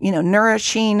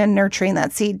 nourishing and nurturing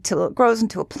that seed till it grows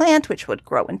into a plant, which would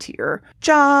grow into your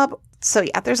job. So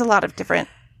there's a lot of different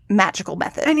magical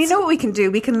methods. And you know what we can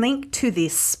do? We can link to the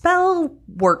spell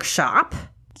workshop.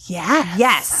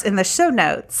 Yes, in the show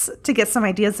notes to get some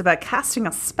ideas about casting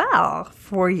a spell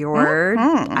for your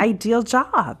ideal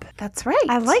job. That's right.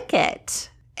 I like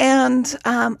it. And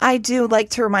I do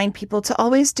like to remind people to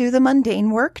always do the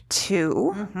mundane work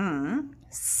too. Mm-hmm.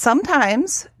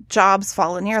 Sometimes jobs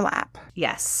fall in your lap.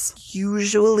 Yes.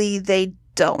 Usually they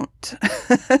don't.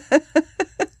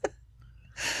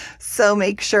 So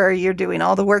make sure you're doing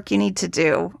all the work you need to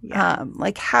do,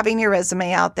 like having your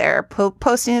resume out there,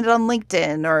 posting it on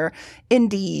LinkedIn or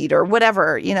Indeed or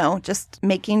whatever, just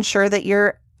making sure that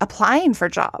you're applying for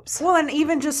jobs. Well, and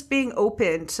even just being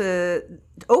open,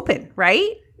 right?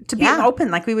 To being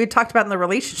open, like we talked about in the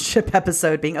relationship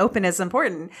episode, being open is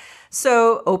important.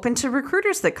 So open to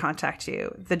recruiters that contact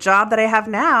you. The job that I have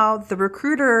now, the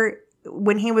recruiter,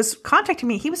 when he was contacting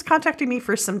me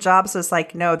for some jobs. I was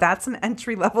like, no, that's an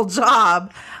entry-level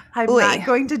job. I'm not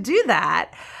going to do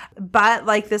that. But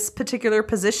like this particular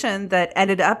position that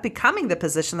ended up becoming the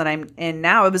position that I'm in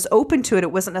now, I was open to it.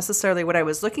 It wasn't necessarily what I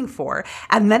was looking for.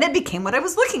 And then it became what I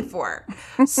was looking for.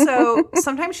 So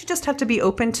sometimes you just have to be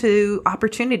open to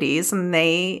opportunities, and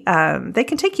they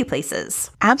can take you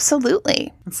places.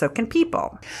 Absolutely. And so can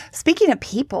people. Speaking of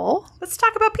people, Let's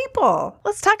talk about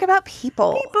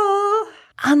people. People.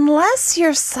 Unless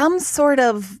you're some sort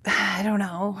of, I don't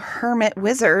know, hermit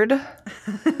wizard.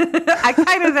 I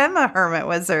kind of am a hermit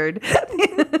wizard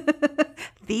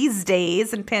these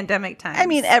days in pandemic times. I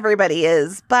mean, everybody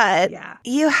is, but Yeah.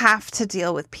 you have to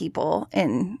deal with people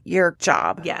in your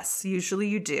job. Yes, usually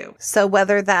you do. So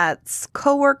whether that's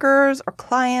coworkers or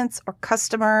clients or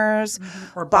customers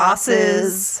Or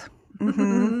bosses,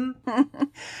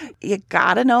 you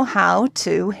got to know how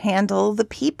to handle the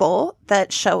people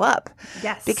that show up.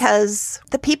 Yes. Because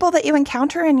the people that you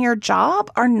encounter in your job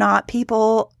are not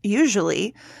people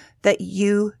usually that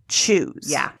you choose.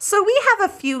 Yeah. So we have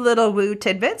a few little woo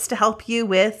tidbits to help you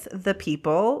with the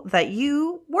people that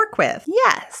you work with.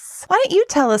 Yes. Why don't you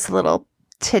tell us a little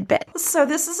tidbit? So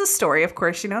this is a story, of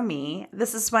course, you know me.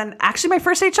 This is when actually my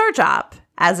first HR job,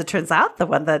 as it turns out, the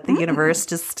one that the universe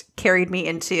just carried me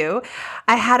into.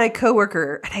 I had a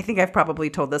coworker, and I think I've probably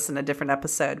told this in a different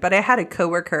episode, but I had a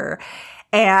coworker,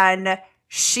 and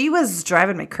she was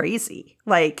driving me crazy.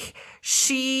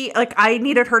 I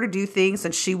needed her to do things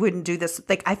and she wouldn't do this.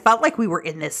 Like, I felt like we were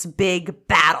in this big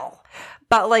battle.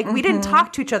 But like, we didn't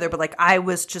talk to each other, but like, I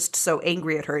was just so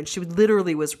angry at her, and she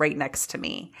literally was right next to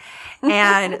me.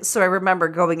 And so I remember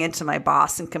going into my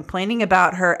boss and complaining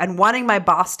about her and wanting my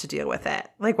boss to deal with it,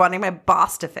 like wanting my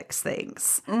boss to fix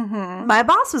things. My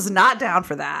boss was not down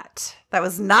for that. That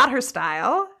was not her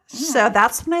style. So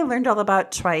that's when I learned all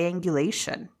about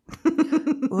triangulation.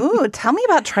 Ooh, tell me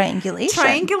about triangulation.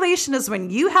 Triangulation is when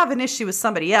you have an issue with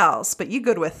somebody else, but you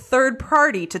go to a third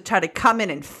party to try to come in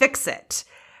and fix it.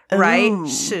 Right?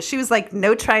 She was like,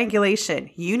 no triangulation.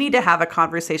 You need to have a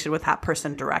conversation with that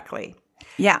person directly.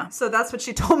 Yeah. So that's what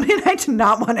she told me, and I did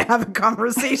not want to have a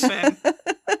conversation.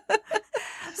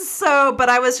 But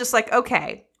I was just like,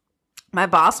 okay, my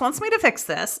boss wants me to fix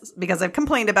this because I've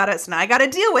complained about it, so now I got to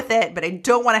deal with it, but I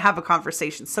don't want to have a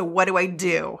conversation. So what do I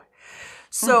do?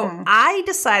 So I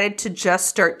decided to just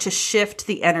start to shift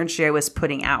the energy I was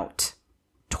putting out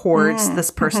towards this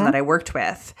person that I worked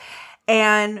with.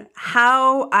 And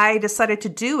how I decided to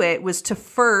do it was to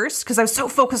first, because I was so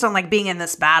focused on like being in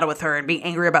this battle with her and being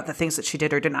angry about the things that she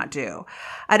did or did not do,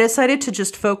 I decided to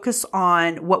just focus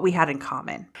on what we had in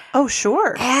common. Oh,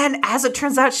 sure. And as it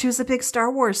turns out, she was a big Star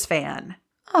Wars fan.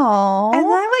 Oh. And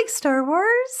I like Star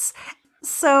Wars.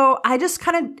 So I just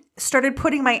kind of started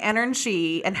putting my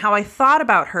energy and how I thought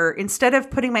about her, instead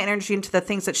of putting my energy into the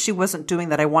things that she wasn't doing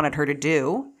that I wanted her to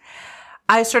do,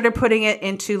 I started putting it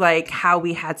into like how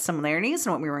we had similarities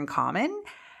and what we were in common.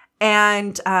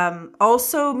 And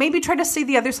also maybe try to see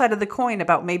the other side of the coin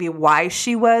about maybe why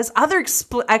she was, other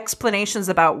explanations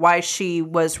about why she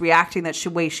was reacting that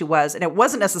way she was. And it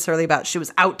wasn't necessarily about she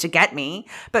was out to get me,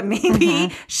 but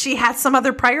maybe she had some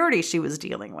other priority she was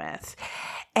dealing with.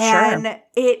 And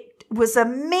it was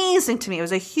amazing to me. It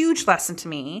was a huge lesson to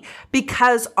me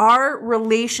because our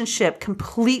relationship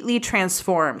completely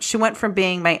transformed. She went from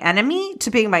being my enemy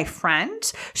to being my friend.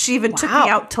 She even took me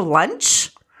out to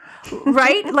lunch,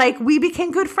 right? Like we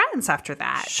became good friends after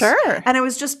that. Sure. And it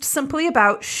was just simply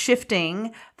about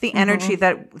shifting the energy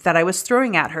that I was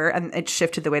throwing at her, and it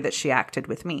shifted the way that she acted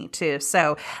with me too.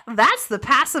 So that's the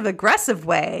passive aggressive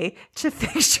way to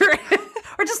fix your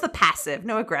or just the passive,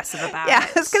 no aggressive about it. Yeah,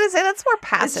 I was going to say that's more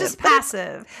passive. It's just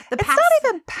passive. It's not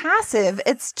even passive.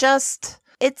 It's just,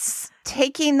 it's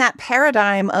taking that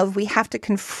paradigm of we have to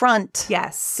confront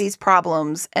these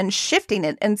problems and shifting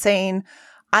it and saying,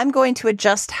 I'm going to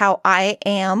adjust how I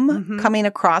am coming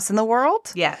across in the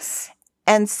world. Yes.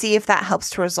 And see if that helps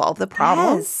to resolve the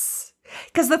problem. Yes.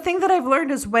 Because the thing that I've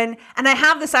learned is and I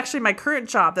have this actually in my current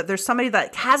job, that there's somebody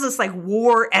that has this like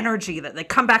war energy that they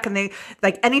come back and they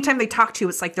like anytime they talk to you,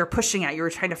 it's like they're pushing at you or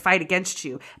trying to fight against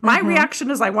you. My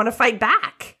reaction is I want to fight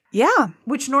back. Yeah.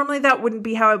 Which normally that wouldn't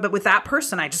be how, but with that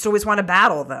person, I just always want to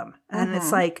battle them. And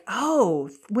it's like, oh,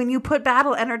 when you put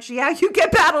battle energy out, you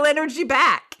get battle energy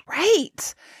back.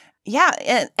 Right. Yeah.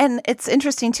 And it's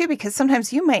interesting too, because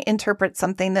sometimes you might interpret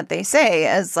something that they say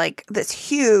as like this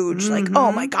huge, like,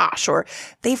 oh my gosh, or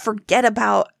they forget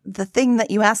about the thing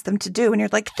that you asked them to do. And you're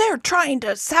like, they're trying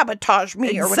to sabotage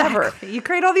me or whatever. You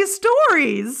create all these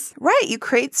stories. Right. You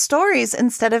create stories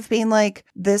instead of being like,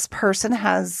 this person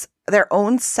has their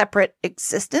own separate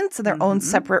existence and their own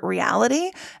separate reality,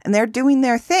 and they're doing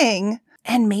their thing.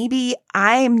 And maybe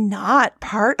I'm not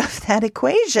part of that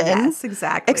equation. Yes,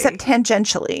 exactly. Except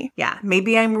tangentially. Yeah.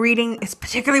 Maybe I'm reading, it's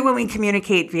particularly when we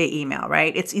communicate via email,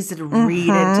 right? It's easy to read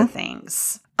into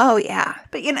things. Oh, yeah.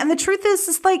 But, and the truth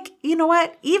is like, you know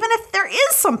what? Even if there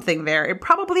is something there, it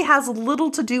probably has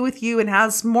little to do with you and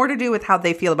has more to do with how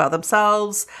they feel about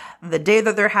themselves, the day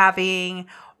that they're having,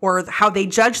 or how they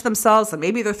judge themselves, and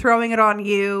maybe they're throwing it on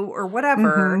you or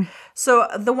whatever. So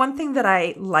the one thing that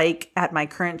I like at my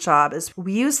current job is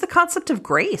we use the concept of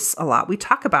grace a lot. We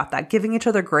talk about that, giving each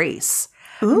other grace.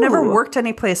 I've never worked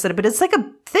any place but it's like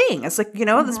a thing. It's like,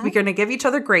 we're going to give each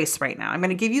other grace right now. I'm going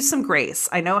to give you some grace.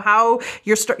 I know how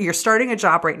you're starting a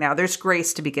job right now. There's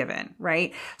grace to be given,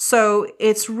 right? So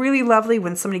it's really lovely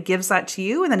when somebody gives that to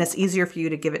you, and then it's easier for you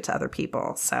to give it to other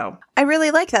people. So I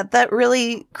really like that. That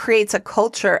really creates a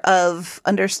culture of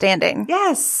understanding.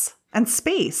 Yes. And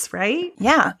space, right?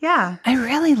 Yeah. Yeah. I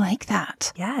really like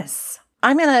that. Yes.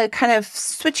 I'm going to kind of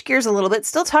switch gears a little bit,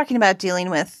 still talking about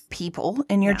dealing with people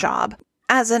in your job.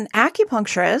 As an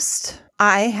acupuncturist,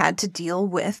 I had to deal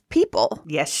with people.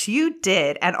 Yes, you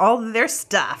did. And all of their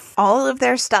stuff. All of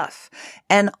their stuff.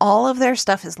 And all of their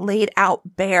stuff is laid out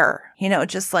bare,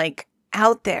 just like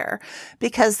out there,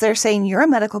 because they're saying you're a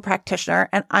medical practitioner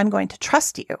and I'm going to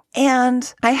trust you.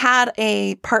 And I had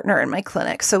a partner in my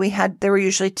clinic. So there were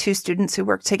usually 2 students who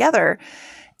worked together.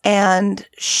 And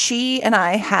she and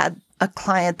I had a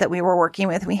client that we were working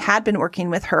with. We had been working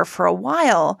with her for a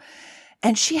while.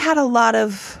 And she had a lot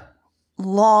of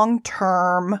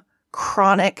long-term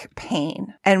chronic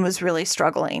pain and was really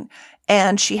struggling.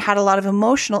 And she had a lot of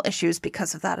emotional issues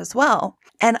because of that as well.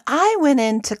 And I went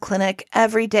into clinic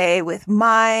every day with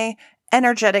my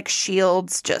energetic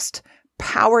shields just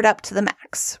powered up to the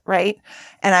max, right?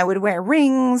 And I would wear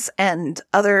rings and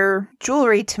other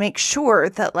jewelry to make sure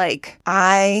that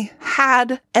I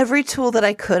had every tool that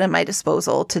I could at my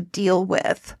disposal to deal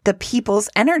with the people's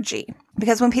energy.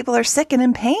 Because when people are sick and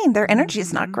in pain, their energy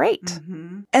is not great.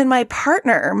 And my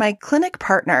partner, my clinic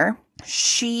partner,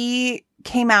 she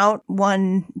came out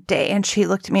one day and she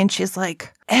looked at me and she's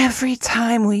like, every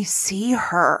time we see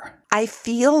her, I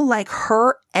feel like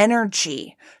her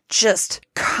energy just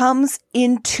comes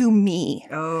into me.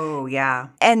 Oh, yeah.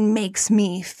 And makes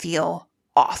me feel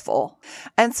awful.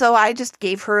 And so I just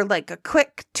gave her a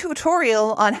quick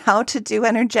tutorial on how to do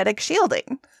energetic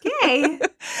shielding. Yay.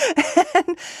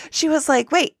 And she was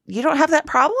like, wait, you don't have that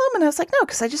problem? And I was like, no,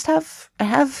 because I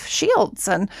have shields.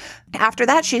 And after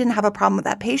that, she didn't have a problem with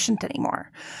that patient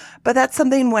anymore. But that's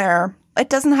something where it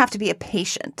doesn't have to be a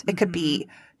patient. It could be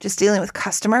just dealing with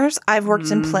customers. I've worked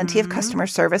in plenty of customer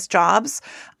service jobs,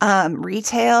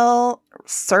 retail,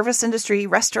 service industry,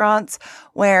 restaurants,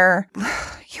 where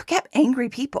you get angry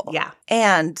people. Yeah.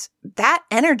 And that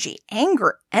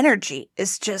anger energy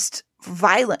is just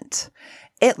violent.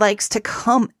 It likes to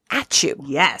come at you.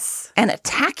 Yes. And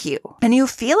attack you. And you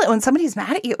feel it when somebody's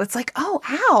mad at you. It's like, oh,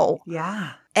 ow.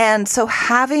 Yeah. And so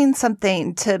having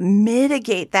something to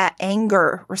mitigate that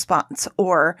anger response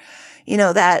or,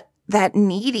 that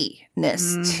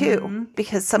neediness too,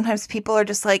 because sometimes people are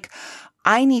just like,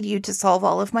 I need you to solve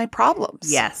all of my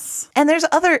problems. Yes. And there's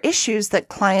other issues that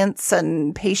clients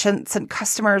and patients and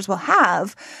customers will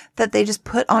have that they just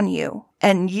put on you.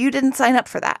 And you didn't sign up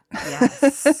for that.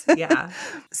 Yes. Yeah.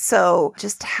 So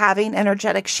just having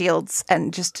energetic shields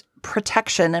and just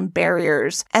protection and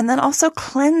barriers, and then also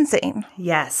cleansing.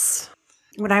 Yes.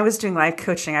 When I was doing life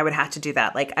coaching, I would have to do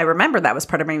that. I remember that was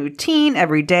part of my routine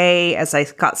every day as I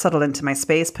got settled into my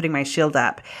space, putting my shield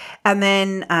up, and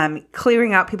then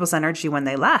clearing out people's energy when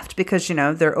they left because,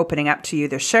 they're opening up to you,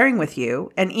 they're sharing with you.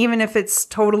 And even if it's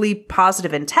totally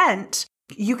positive intent,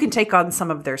 you can take on some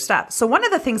of their stuff. So one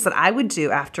of the things that I would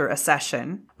do after a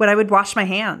session, when I would wash my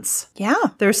hands. Yeah.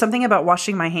 There was something about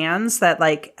washing my hands that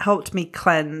helped me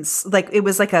cleanse. It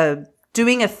was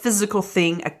doing a physical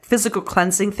thing, a physical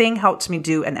cleansing thing helped me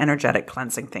do an energetic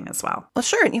cleansing thing as well. Well,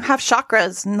 sure. And you have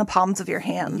chakras in the palms of your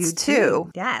hands too.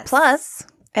 Yes. Plus,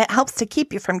 it helps to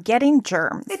keep you from getting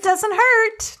germs. It doesn't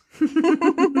hurt.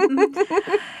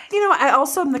 I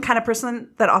also am the kind of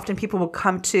person that often people will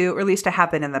come to, or at least I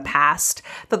have been in the past,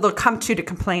 that they'll come to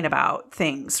complain about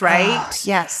things, right?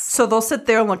 Yes. So they'll sit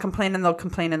there and they'll complain and they'll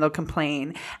complain and they'll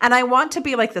complain. And I want to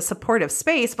be the supportive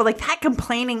space, but that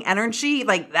complaining energy,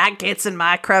 that gets in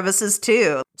my crevices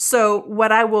too. So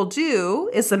what I will do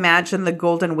is imagine the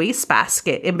golden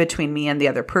wastebasket in between me and the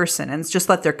other person and just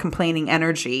let their complaining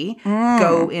energy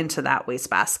go into that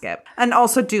wastebasket. And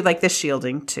also do the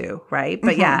shielding too, right?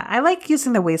 But yeah, I like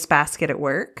using the wastebasket at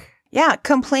work. Yeah,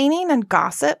 complaining and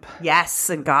gossip. Yes,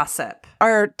 and gossip.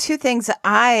 are two things that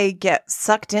I get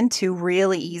sucked into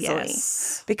really easily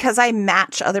Yes. because I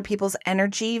match other people's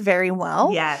energy very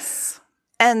well. Yes.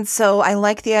 And so I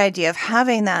like the idea of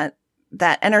having that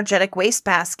energetic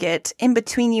wastebasket in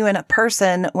between you and a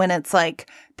person when it's like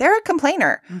they're a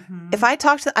complainer. Mhm. If I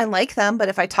talk to I like them, but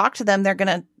if I talk to them, they're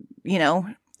going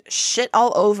to, shit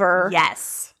all over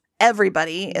Yes.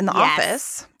 everybody in the Yes.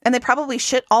 office. And they probably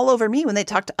shit all over me when they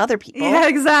talk to other people. Yeah,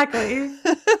 exactly.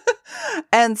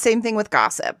 And same thing with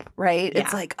gossip, right?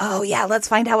 It's Yeah. like, oh yeah, let's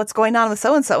find out what's going on with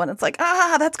so-and-so. And it's like,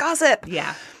 that's gossip.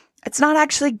 Yeah. It's not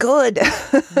actually good.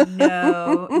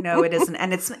 No, it isn't.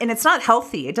 And it's not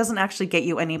healthy. It doesn't actually get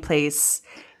you any place.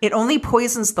 It only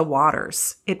poisons the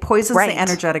waters. It poisons Right. the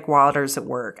energetic waters at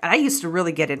work. And I used to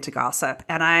really get into gossip.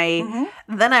 And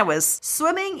then I was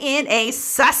swimming in a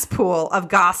cesspool of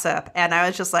gossip. And I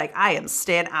was just like, I am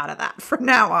staying out of that from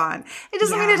now on. It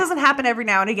doesn't mean it doesn't happen every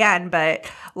now and again, but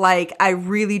like, I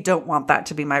really don't want that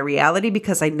to be my reality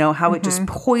because I know how it just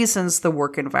poisons the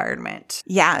work environment.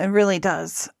 Yeah, it really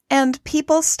does. And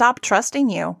people stop trusting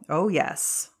you Oh,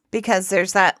 yes. because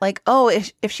there's that like, oh,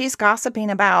 if she's gossiping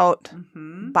about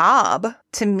Bob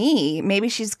to me, maybe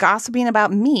she's gossiping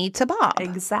about me to Bob.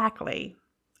 Exactly.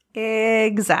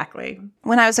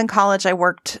 When I was in college, I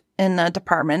worked in a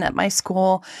department at my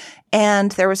school,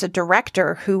 and there was a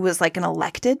director who was like an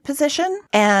elected position.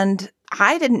 And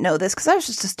I didn't know this because I was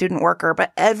just a student worker,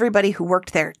 but everybody who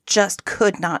worked there just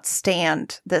could not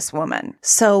stand this woman.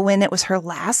 So when it was her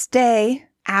last day,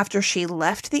 after she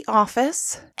left the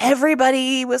office,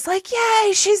 everybody was like,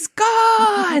 yay, she's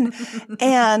gone.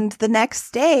 And the next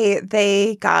day,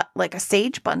 they got like a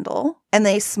sage bundle and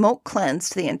they smoke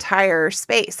cleansed the entire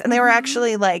space. And they were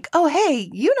actually like, oh,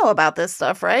 hey, you know about this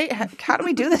stuff, right? How do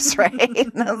we do this right?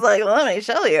 And I was like, well, let me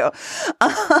show you.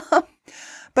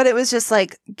 But it was just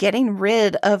like getting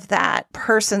rid of that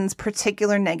person's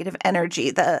particular negative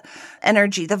energy, the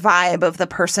vibe of the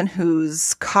person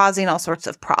who's causing all sorts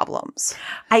of problems.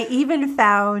 I even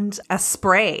found a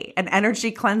spray, an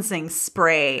energy cleansing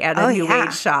spray at a new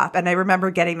age shop. And I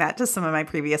remember getting that to some of my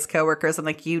previous coworkers. I'm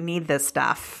like, you need this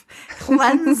stuff.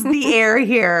 Cleanse the air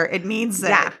here. It needs it.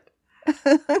 Yeah.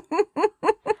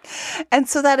 And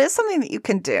so that is something that you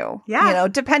can do,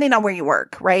 depending on where you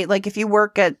work, right? Like if you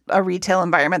work at a retail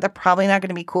environment, they're probably not going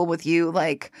to be cool with you,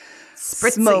 like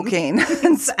smoking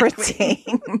and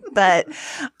spritzing. But,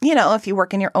 if you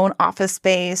work in your own office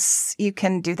space, you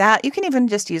can do that. You can even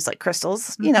just use like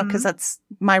crystals, because that's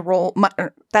my role.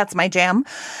 That's my jam.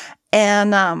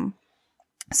 And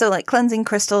so like cleansing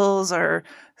crystals or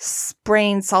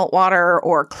spraying salt water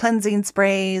or cleansing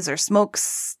sprays or smoke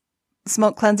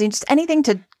cleansing, just anything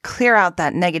to clear out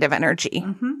that negative energy.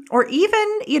 Or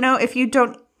even, if you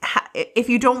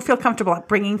don't feel comfortable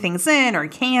bringing things in or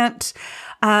can't,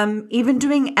 even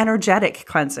doing energetic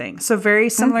cleansing. So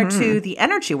very similar to the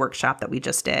energy workshop that we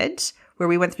just did, where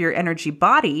we went through your energy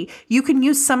body, you can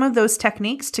use some of those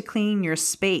techniques to clean your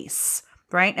space.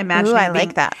 Right?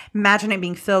 Like that. Imagine it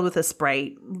being filled with this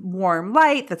bright, warm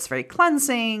light that's very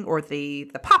cleansing, or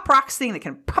the pop rocks thing that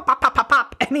can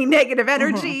pop any negative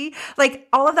energy. Like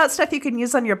all of that stuff you can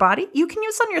use on your body, you can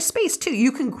use on your space too.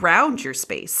 You can ground your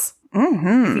space. You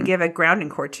can give a grounding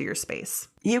cord to your space.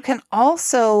 You can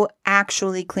also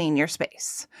actually clean your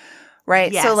space,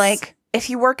 right? Yes. So like if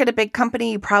you work at a big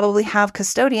company, you probably have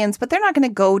custodians, but they're not going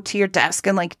to go to your desk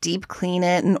and like deep clean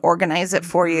it and organize it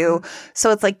for you.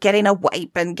 So it's like getting a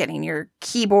wipe and getting your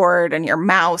keyboard and your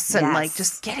mouse and like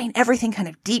just getting everything kind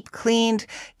of deep cleaned.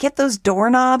 Get those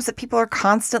doorknobs that people are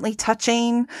constantly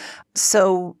touching.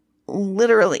 So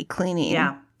literally cleaning.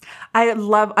 Yeah. I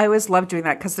always love doing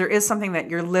that because there is something that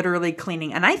you're literally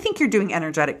cleaning. And I think you're doing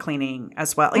energetic cleaning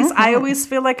as well. At least I always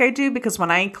feel like I do, because when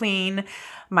I clean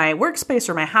my workspace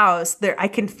or my house, I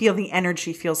can feel the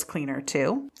energy feels cleaner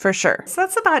too. For sure. So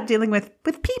that's about dealing with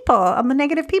people, the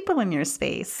negative people in your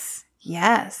space.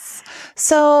 Yes.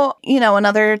 So,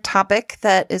 another topic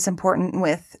that is important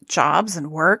with jobs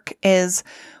and work is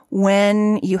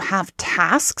when you have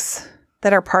tasks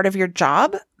that are part of your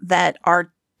job that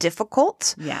are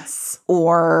difficult. Yes.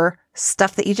 Or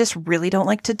stuff that you just really don't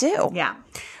like to do. Yeah.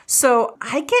 So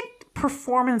I get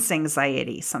performance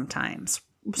anxiety sometimes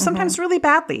really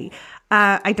badly.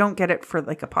 I don't get it for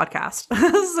like a podcast,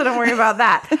 so don't worry about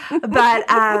that.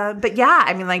 But yeah,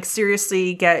 I mean, like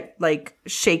seriously get like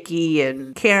shaky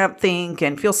and can't think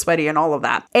and feel sweaty and all of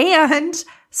that. And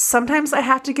sometimes I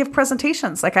have to give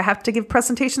presentations. Like I have to give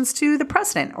presentations to the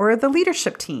president or the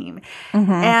leadership team.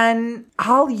 And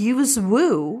I'll use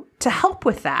woo to help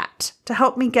with that, to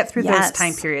help me get through those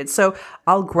time periods. So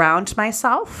I'll ground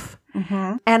myself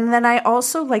And then I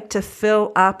also like to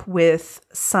fill up with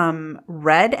some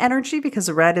red energy because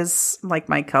red is like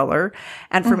my color.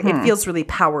 And for me, it feels really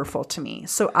powerful to me.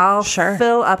 So I'll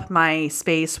fill up my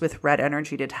space with red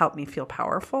energy to help me feel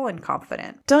powerful and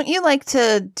confident. Don't you like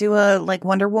to do a like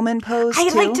Wonder Woman pose I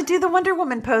too? like to do the Wonder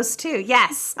Woman pose too.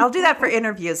 Yes. I'll do that for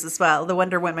interviews as well. The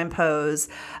Wonder Woman pose.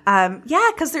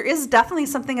 Because there is definitely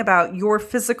something about your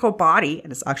physical body,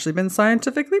 and it's actually been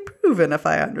scientifically proven if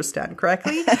I understand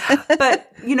correctly.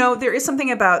 But, there is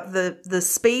something about the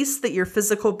space that your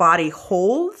physical body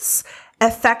holds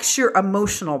affects your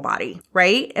emotional body,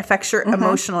 right? Affects your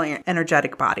emotional,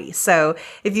 energetic body. So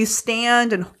if you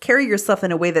stand and carry yourself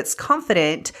in a way that's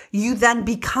confident, you then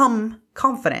become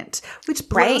confident, which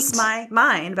blows my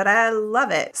mind, but I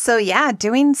love it. So yeah,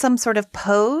 doing some sort of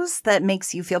pose that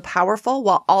makes you feel powerful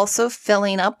while also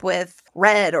filling up with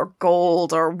red or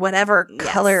gold or whatever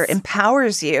color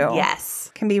empowers you.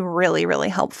 Yes. Can be really, really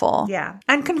helpful. Yeah.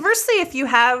 And conversely, if you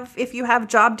have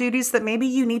job duties that maybe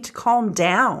you need to calm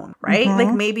down, right?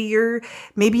 Like maybe you're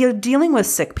dealing with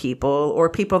sick people or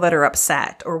people that are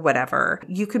upset or whatever,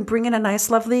 you can bring in a nice,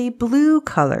 lovely blue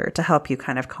color to help you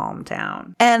kind of calm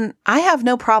down. And I have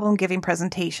no problem giving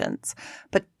presentations,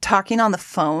 but talking on the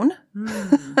phone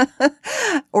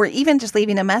or even just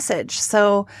leaving a message.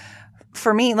 So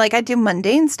for me, like I do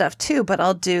mundane stuff too, but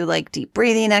I'll do like deep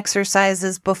breathing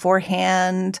exercises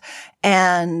beforehand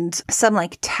and some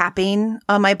like tapping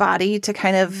on my body to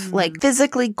kind of like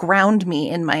physically ground me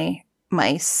in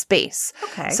my space.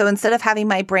 Okay. So instead of having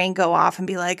my brain go off and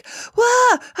be like,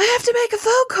 "Whoa, I have to make a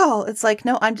phone call." It's like,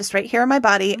 no, I'm just right here in my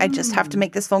body. I just have to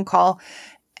make this phone call.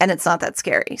 And it's not that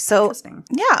scary. So, interesting.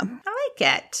 Yeah. I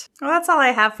like it. Well, that's all I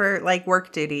have for like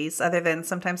work duties, other than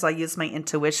sometimes I'll use my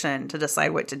intuition to decide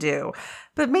what to do.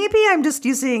 But maybe I'm just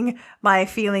using my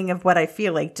feeling of what I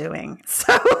feel like doing.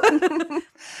 So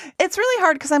it's really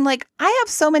hard because I'm like, I have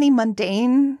so many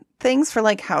mundane things for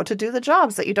like how to do the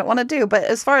jobs that you don't want to do. But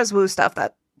as far as woo stuff,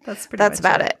 that's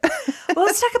about it. Well,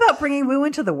 let's talk about bringing woo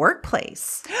into the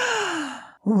workplace.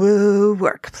 Woo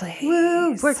workplace.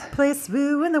 Woo workplace.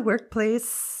 Woo in the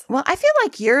workplace. Well, I feel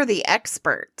like you're the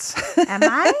expert. Am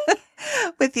I?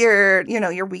 With your,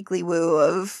 your weekly woo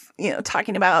of,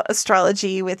 talking about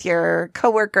astrology with your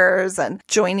coworkers and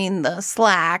joining the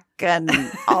Slack and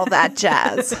all that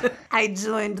jazz. I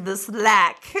joined the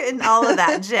Slack and all of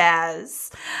that jazz.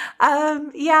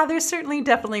 There's certainly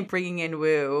definitely bringing in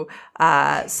woo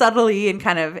subtly and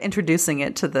kind of introducing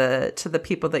it to the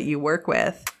people that you work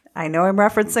with. I know I'm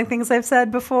referencing things I've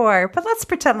said before, but let's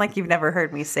pretend like you've never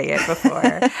heard me say it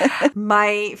before.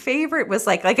 My favorite was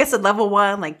like I said, level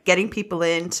 1, like getting people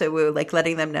into woo, like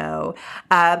letting them know.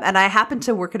 And I happened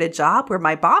to work at a job where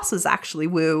my boss is actually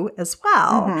woo as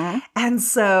well. And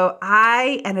so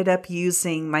I ended up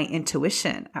using my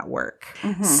intuition at work.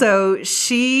 So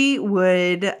she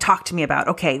would talk to me about,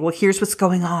 okay, well, here's what's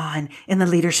going on in the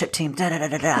leadership team, da da da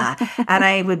da da. And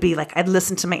I would be like, I'd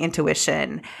listen to my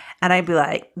intuition. And I'd be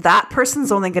like, that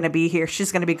person's only going to be here.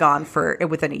 She's going to be gone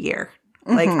within a year.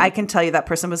 Like, I can tell you that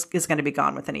person is going to be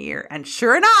gone within a year. And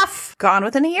sure enough. Gone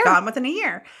within a year? Gone within a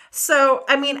year. So,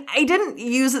 I mean, I didn't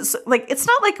use it. Like, it's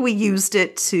not like we used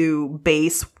it to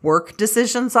base work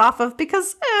decisions off of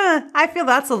because I feel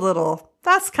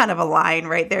that's kind of a line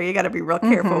right there. You got to be real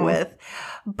careful with.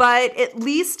 But at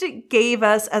least it gave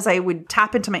us, as I would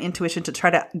tap into my intuition to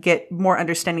try to get more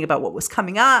understanding about what was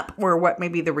coming up or what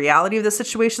maybe the reality of the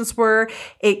situations were,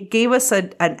 it gave us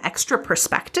an extra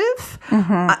perspective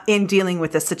in dealing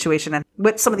with this situation and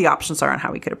what some of the options are on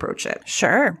how we could approach it.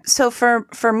 Sure. So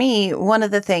for me, one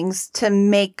of the things to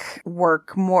make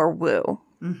work more woo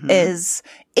is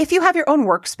if you have your own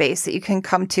workspace that you can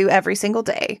come to every single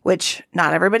day, which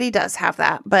not everybody does have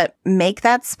that, but make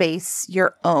that space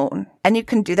your own. And you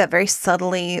can do that very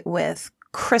subtly with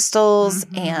crystals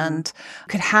and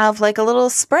could have like a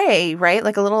little spray, right?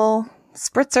 Like a little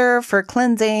spritzer for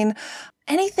cleansing,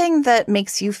 anything that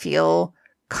makes you feel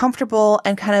comfortable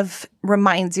and kind of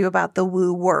reminds you about the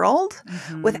woo world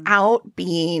without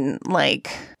being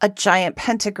like a giant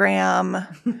pentagram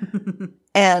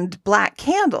and black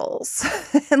candles,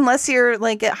 unless you're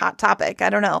like at Hot Topic. I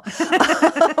don't know.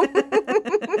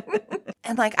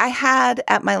 And like I had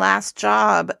at my last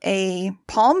job a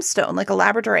palm stone, like a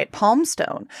labradorite palm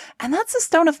stone. And that's a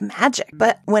stone of magic.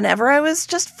 But whenever I was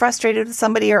just frustrated with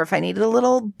somebody or if I needed a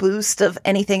little boost of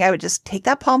anything, I would just take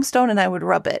that palm stone and I would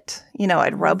rub it.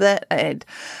 I'd rub it. I'd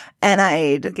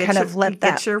kind of let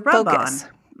that get your rub focus. on.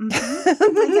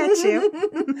 I get you.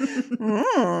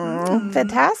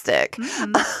 Fantastic.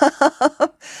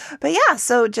 But yeah,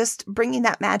 so just bringing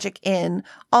that magic in.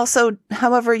 Also,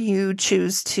 however you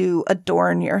choose to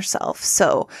adorn yourself.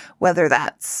 So whether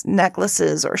that's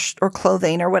necklaces or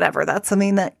clothing or whatever, that's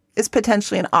something that is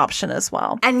potentially an option as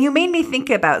well. And you made me think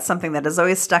about something that has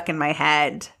always stuck in my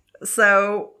head.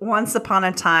 So once upon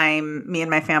a time, me and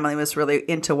my family was really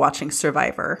into watching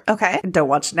Survivor. Okay. Don't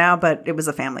watch now, but it was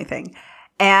a family thing.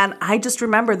 And I just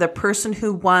remember the person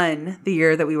who won the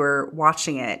year that we were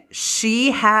watching it, she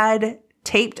had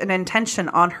taped an intention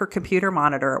on her computer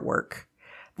monitor at work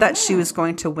that she was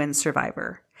going to win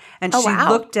Survivor. And she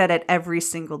looked at it every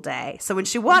single day. So when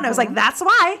she won, I was like, that's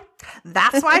why.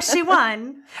 That's why she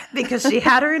won. Because she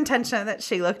had her intention that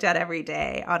she looked at every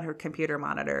day on her computer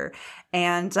monitor.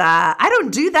 And I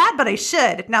don't do that, but I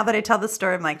should. Now that I tell the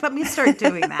story, I'm like, let me start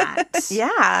doing that.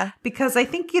 Yeah. Because I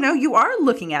think, you are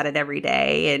looking at it every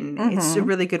day. And it's a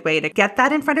really good way to get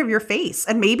that in front of your face.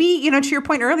 And maybe, to your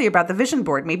point earlier about the vision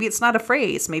board, maybe it's not a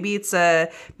phrase. Maybe it's a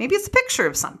picture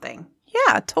of something.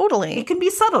 Yeah, totally. It can be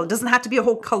subtle. It doesn't have to be a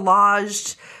whole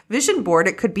collaged vision board.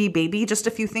 It could be maybe just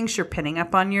a few things you're pinning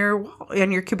up on your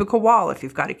cubicle wall if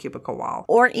you've got a cubicle wall.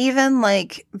 Or even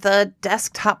like the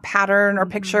desktop pattern or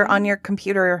picture on your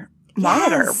computer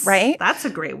monitor, right? That's a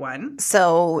great one.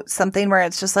 So something where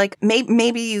it's just like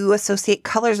maybe you associate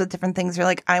colors with different things. You're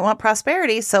like, I want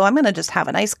prosperity, so I'm going to just have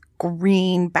a nice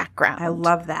green background. I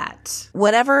love that.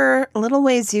 Whatever little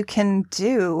ways you can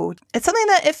do. It's something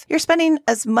that if you're spending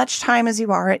as much time as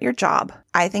you are at your job,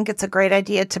 I think it's a great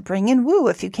idea to bring in woo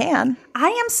if you can. I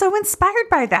am so inspired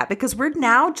by that because we're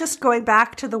now just going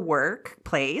back to the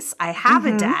workplace. I have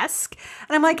a desk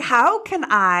and I'm like, how can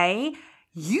I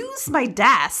use my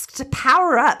desk to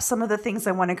power up some of the things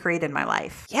I want to create in my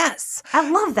life? Yes. I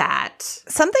love that.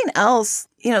 Something else,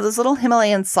 those little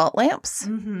Himalayan salt lamps,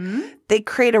 they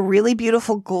create a really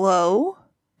beautiful glow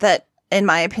that, in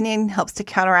my opinion, helps to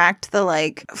counteract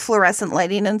the fluorescent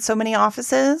lighting in so many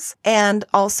offices. And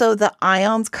also the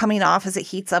ions coming off as it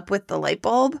heats up with the light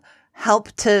bulb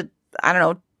help to, I don't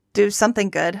know, do something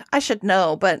good. I should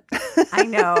know, but I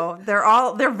know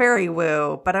they're very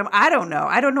woo, but I don't know.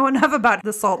 I don't know enough about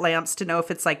the salt lamps to know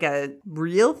if it's like a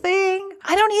real thing.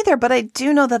 I don't either, but I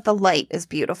do know that the light is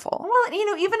beautiful. Well,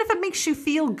 even if it makes you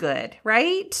feel good,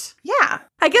 right? Yeah.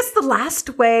 I guess the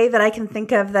last way that I can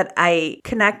think of that I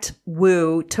connect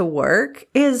woo to work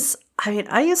is,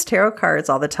 I use tarot cards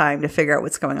all the time to figure out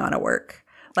what's going on at work.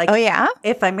 Oh yeah?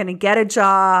 If I'm going to get a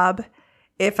job,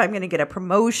 if I'm going to get a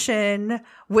promotion,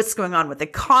 what's going on with a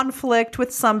conflict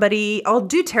with somebody. I'll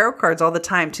do tarot cards all the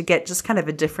time to get just kind of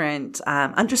a different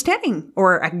understanding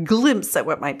or a glimpse at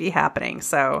what might be happening.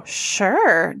 So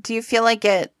sure. Do you feel like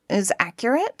it is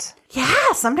accurate?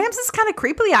 Yeah, sometimes it's kind of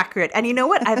creepily accurate. And you know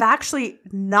what? I've actually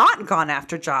not gone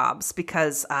after jobs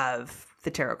because of the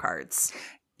tarot cards.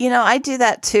 I do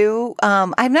that too.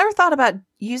 I've never thought about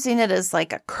using it as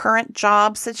like a current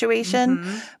job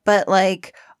situation, but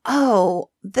oh,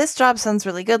 this job sounds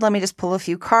really good. Let me just pull a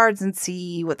few cards and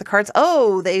see what the cards.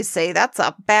 Oh, they say that's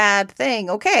a bad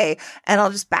thing. Okay. And I'll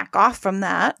just back off from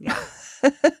that. Yeah.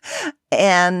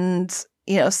 And,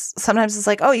 sometimes it's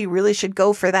like, oh, you really should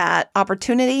go for that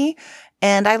opportunity.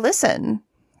 And I listen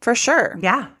for sure.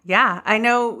 Yeah. Yeah. I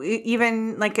know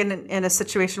even in a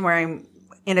situation where I'm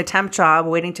in a temp job,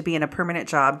 waiting to be in a permanent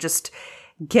job, just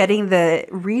getting the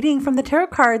reading from the tarot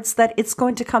cards that it's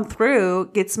going to come through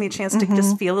gets me a chance to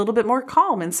just feel a little bit more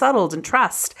calm and settled and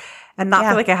trust and not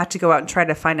feel like I have to go out and try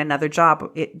to find another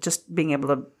job. Just being able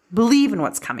to believe in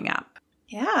what's coming up.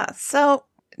 Yeah. So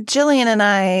Jillian and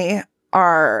I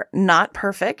are not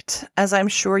perfect, as I'm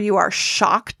sure you are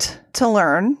shocked to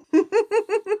learn.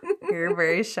 You're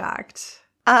very shocked.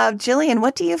 Jillian,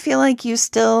 what do you feel like you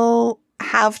still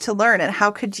have to learn, and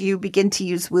how could you begin to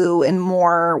use woo in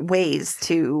more ways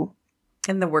to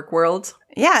in the work world?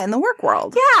 Yeah, in the work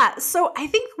world. Yeah. So I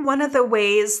think one of the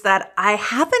ways that I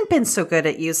haven't been so good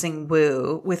at using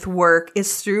woo with work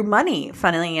is through money,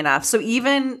 funnily enough. So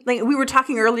even we were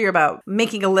talking earlier about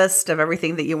making a list of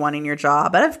everything that you want in your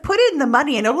job, and I've put in the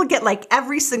money and it will get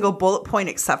every single bullet point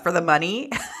except for the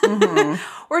money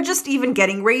or just even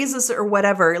getting raises or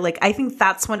whatever. I think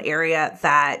that's one area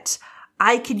that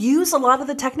I could use a lot of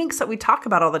the techniques that we talk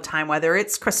about all the time, whether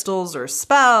it's crystals or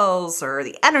spells or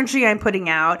the energy I'm putting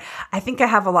out. I think I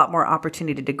have a lot more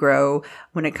opportunity to grow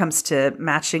when it comes to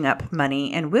matching up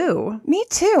money and woo. Me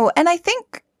too. And I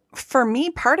think for me,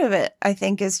 part of it, I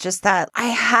think, is just that I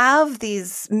have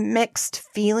these mixed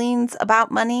feelings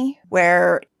about money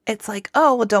where it's like,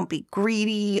 oh, well, don't be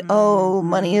greedy. Oh,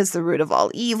 money is the root of all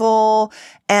evil.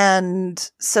 And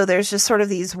so there's just sort of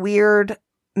these weird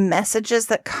messages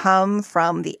that come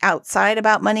from the outside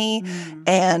about money.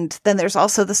 And then there's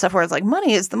also the stuff where it's like,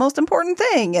 money is the most important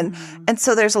thing. And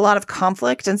so there's a lot of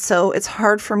conflict. And so it's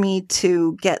hard for me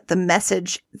to get the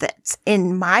message that's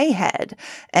in my head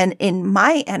and in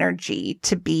my energy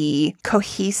to be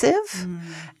cohesive.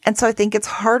 And so I think it's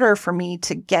harder for me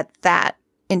to get that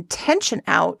intention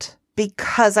out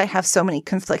because I have so many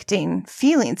conflicting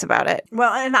feelings about it.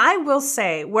 Well, and I will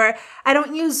say where I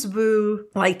don't use woo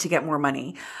like to get more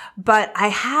money, but I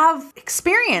have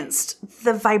experienced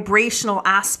the vibrational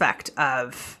aspect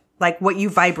of like what you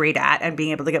vibrate at and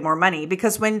being able to get more money.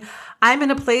 Because when I'm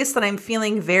in a place that I'm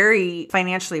feeling very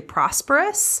financially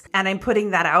prosperous and I'm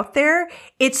putting that out there,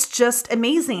 it's just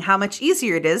amazing how much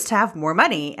easier it is to have more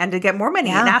money and to get more money.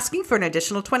 And asking for an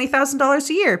additional $20,000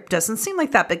 a year doesn't seem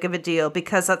like that big of a deal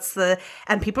because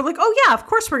and people are like, oh yeah, of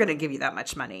course we're going to give you that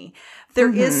much money.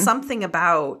 There is something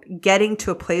about getting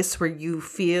to a place where you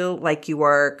feel like you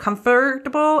are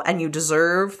comfortable and you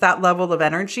deserve that level of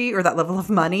energy or that level of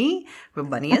money. Well,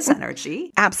 money is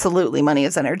energy. Absolutely. Money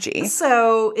is energy.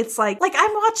 So it's like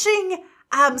I'm watching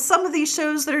some of these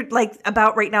shows that are like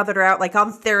about right now that are out like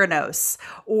on Theranos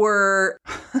or,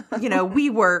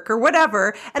 WeWork or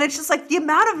whatever. And it's just like the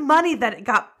amount of money that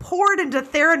got poured into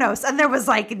Theranos and there was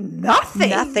like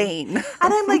nothing. And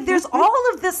I'm like, there's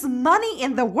all of this money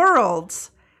in the world.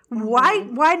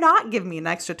 Why not give me an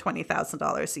extra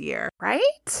 $20,000 a year?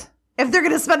 Right? If they're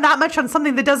going to spend that much on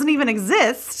something that doesn't even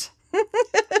exist.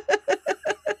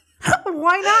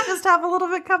 Why not just have a little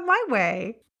bit come my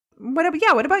way? What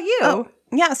about you? Oh,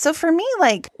 yeah. So for me,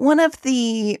 like one of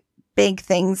the big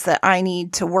things that I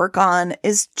need to work on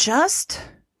is just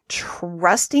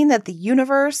trusting that the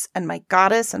universe and my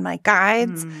goddess and my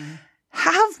guides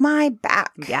have my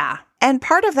back. Yeah. And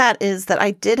part of that is that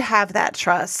I did have that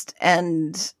trust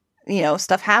and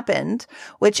stuff happened,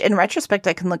 which in retrospect,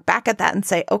 I can look back at that and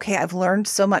say, okay, I've learned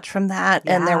so much from that.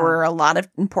 Yeah. And there were a lot of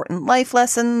important life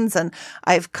lessons and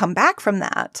I've come back from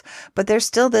that. But there's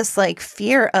still this like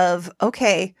fear of,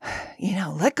 okay,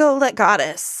 let go, let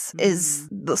goddess is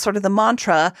the sort of the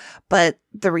mantra. But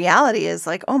the reality is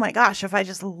like, oh my gosh, if I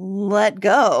just let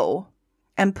go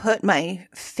and put my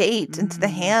fate into the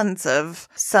hands of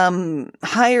some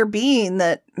higher being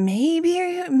that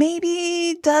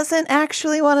maybe doesn't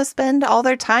actually want to spend all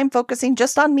their time focusing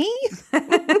just on me. I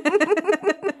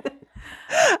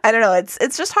don't know.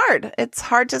 It's just hard. It's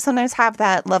hard to sometimes have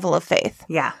that level of faith.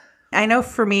 Yeah. I know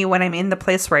for me, when I'm in the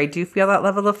place where I do feel that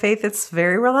level of faith, it's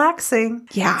very relaxing.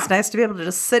 Yeah. It's nice to be able to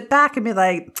just sit back and be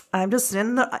like, I'm just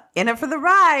in it for the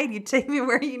ride. You take me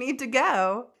where you need to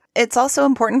go. It's also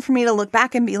important for me to look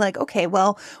back and be like, okay,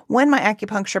 well, when my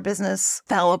acupuncture business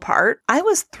fell apart, I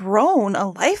was thrown a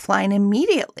lifeline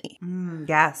immediately.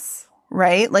 Yes.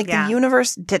 Right? Like the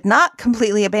universe did not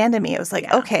completely abandon me. It was like,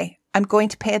 okay, I'm going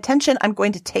to pay attention. I'm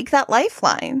going to take that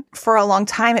lifeline. For a long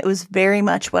time, it was very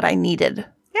much what I needed.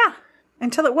 Yeah.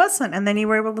 Until it wasn't. And then you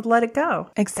were able to let it go.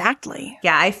 Exactly.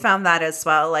 Yeah, I found that as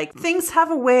well. Like things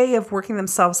have a way of working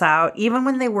themselves out. Even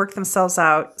when they work themselves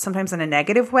out, sometimes in a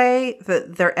negative way,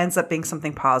 that there ends up being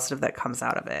something positive that comes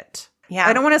out of it. Yeah.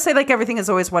 I don't want to say like everything is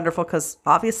always wonderful because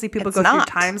obviously people go through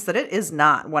times that it is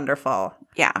not wonderful.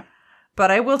 Yeah. But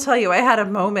I will tell you, I had a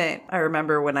moment, I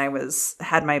remember when I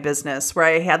had my business where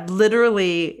I had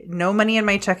literally no money in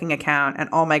my checking account and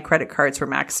all my credit cards were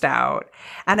maxed out.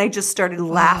 And I just started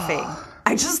laughing.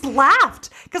 I just laughed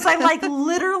because I like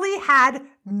literally had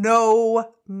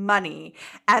no money.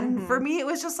 And for me, it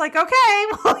was just like, okay,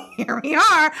 well, here we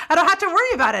are. I don't have to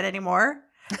worry about it anymore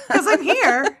because I'm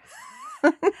here.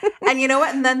 And you know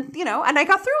what? And then, and I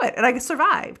got through it and I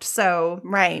survived. So,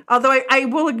 right. Although I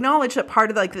will acknowledge that part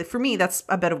of for me, that's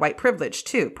a bit of white privilege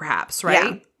too, perhaps,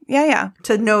 right? Yeah.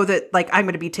 To know that like I'm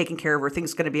going to be taken care of or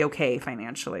things going to be okay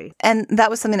financially. And that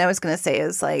was something I was going to say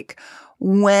is like,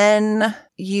 when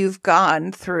you've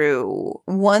gone through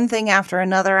one thing after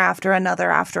another,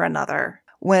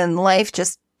 when life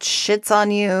just shits on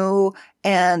you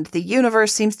and the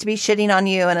universe seems to be shitting on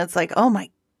you and it's like, oh my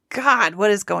God,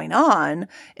 what is going on?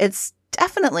 It's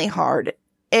definitely hard,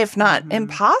 if not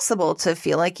impossible, to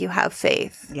feel like you have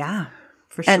faith. Yeah,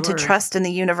 for sure. And to trust in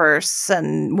the universe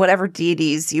and whatever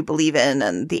deities you believe in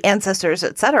and the ancestors,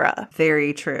 etc.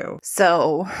 Very true.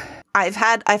 So I've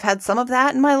had some of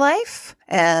that in my life,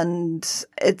 and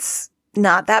it's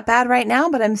not that bad right now,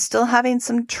 but I'm still having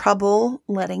some trouble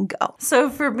letting go. So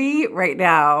for me right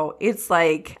now, it's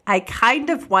like I kind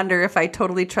of wonder if I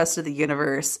totally trusted the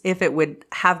universe, if it would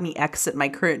have me exit my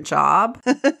current job.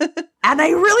 And I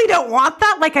really don't want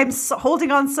that. Like, I'm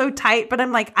holding on so tight, but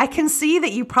I'm like, I can see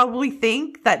that you probably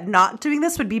think that not doing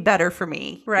this would be better for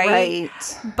me, right? Right.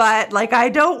 But, like, I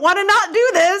don't want to not do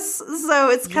this. So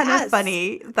it's kind of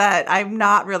funny that I'm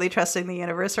not really trusting the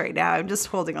universe right now. I'm just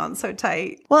holding on so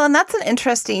tight. Well, and that's an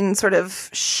interesting sort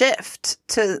of shift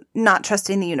to not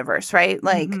trusting the universe, right?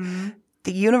 Like,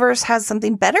 the universe has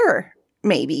something better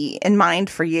maybe in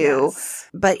mind for you,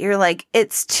 but you're like,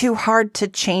 it's too hard to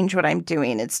change what I'm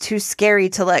doing. It's too scary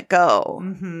to let go.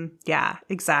 Yeah,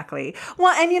 exactly.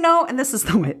 Well, and and this is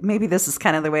the way, maybe this is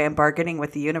kind of the way I'm bargaining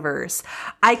with the universe.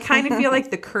 I kind of feel like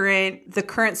the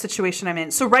current situation I'm in.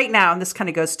 So right now, and this kind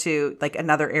of goes to like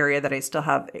another area that I still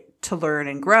have to learn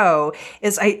and grow,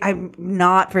 is I'm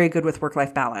not very good with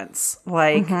work-life balance.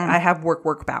 Like I have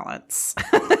work balance.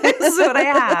 This is what I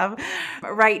have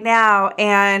right now.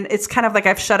 And it's kind of like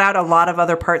I've shut out a lot of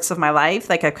other parts of my life.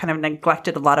 Like I've kind of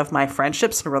neglected a lot of my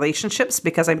friendships and relationships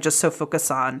because I'm just so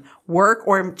focused on work,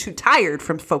 or I'm too tired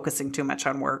from focusing too much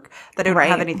on work that I don't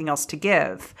have anything else to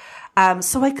give.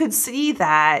 So I could see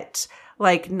that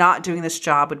like not doing this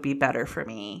job would be better for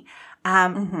me.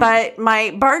 But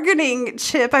my bargaining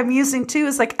chip I'm using too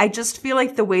is like, I just feel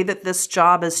like the way that this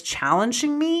job is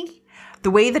challenging me,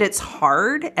 the way that it's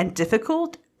hard and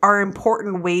difficult, are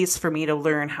important ways for me to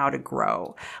learn how to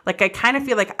grow. Like I kind of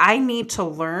feel like I need to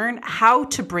learn how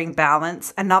to bring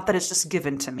balance, and not that it's just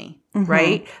given to me,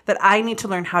 right? That I need to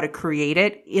learn how to create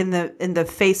it in the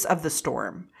face of the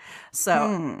storm.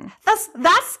 So that's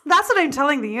what I'm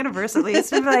telling the universe, at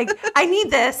least. I'm like, I need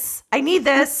this. I need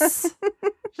this.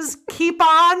 Just keep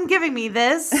on giving me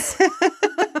this. Because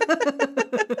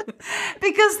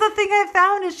the thing I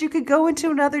found is you could go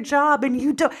into another job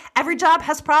and every job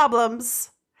has problems.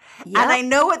 Yep. And I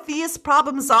know what these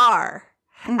problems are.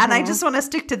 And I just want to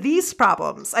stick to these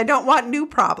problems. I don't want new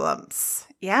problems.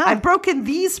 Yeah. I've broken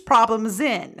these problems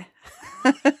in.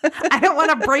 I don't want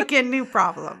to break in new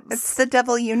problems. It's the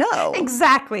devil you know.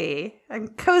 Exactly. I'm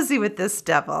cozy with this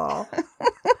devil. I'm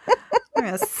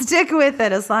going to stick with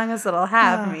it as long as it'll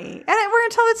have me. And we're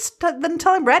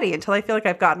until I'm ready, until I feel like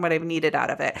I've gotten what I've needed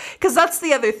out of it. Because that's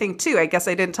the other thing, too. I guess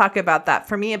I didn't talk about that.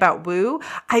 For me, about Woo,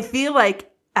 I feel like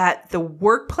at the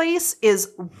workplace is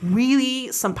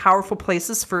really some powerful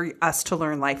places for us to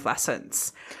learn life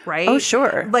lessons, right? Oh,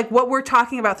 sure. Like what we're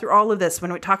talking about through all of this,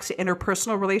 when it talks to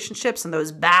interpersonal relationships and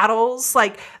those battles,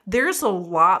 like there's a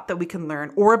lot that we can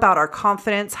learn, or about our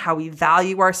confidence, how we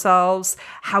value ourselves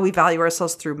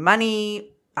through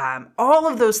money. All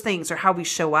of those things are how we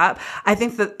show up. I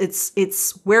think that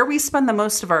it's where we spend the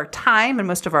most of our time and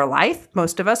most of our life,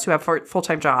 most of us who have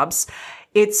full-time jobs.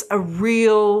 It's a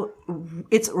rich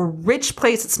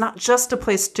place. It's not just a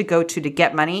place to go to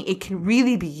get money. It can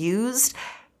really be used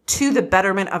to the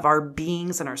betterment of our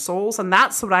beings and our souls. And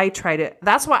that's why I try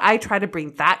to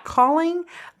bring that calling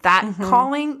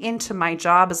into my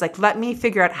job, is like, let me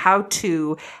figure out how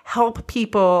to help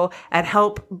people and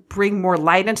help bring more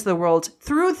light into the world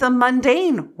through the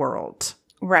mundane world.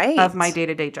 Right. Of my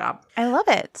day-to-day job. I love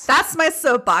it. That's my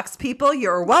soapbox, people.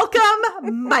 You're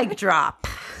welcome. Mic drop.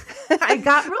 I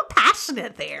got real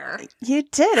passionate there. You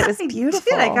did. It was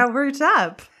beautiful. I got worked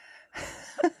up.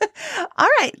 All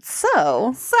right.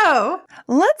 So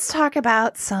let's talk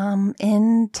about some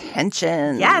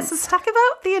intentions. Yes, let's talk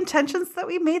about the intentions that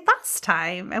we made last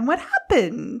time and what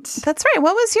happened. That's right.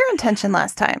 What was your intention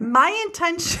last time? My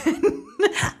intention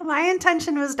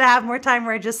was to have more time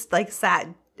where I just like sat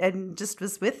and just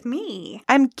was with me.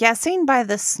 I'm guessing by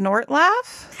the snort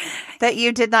laugh that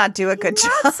you did not do a good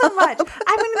job. Not so much.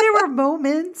 I mean, there were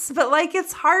moments, but like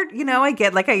it's hard, I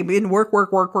get like I'm in work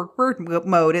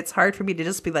mode. It's hard for me to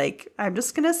just be like, I'm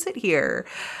just going to sit here.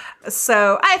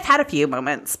 So I've had a few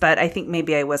moments, but I think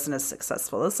maybe I wasn't as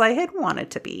successful as I had wanted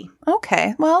to be.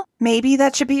 Okay. Well, maybe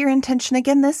that should be your intention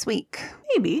again this week.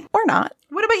 Maybe. Or not.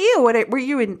 What about you? What were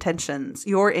your intentions,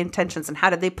 and how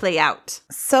did they play out?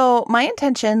 So my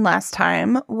intention last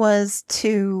time was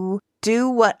to do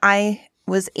what I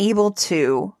was able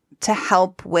to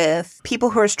help with people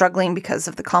who are struggling because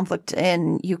of the conflict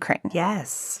in Ukraine.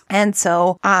 Yes. And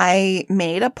so I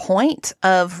made a point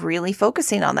of really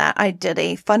focusing on that. I did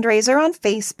a fundraiser on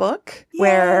Facebook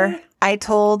where I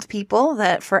told people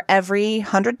that for every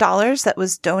 $100 that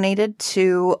was donated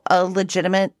to a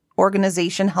legitimate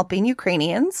organization helping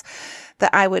Ukrainians,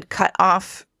 that I would cut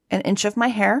off an inch of my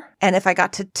hair. And if I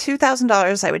got to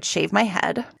 $2,000, I would shave my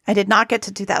head. I did not get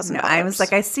to $2,000. No, I was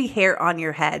like, I see hair on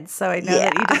your head, so I know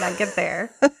that you did not get there.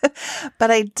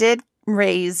 But I did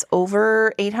raise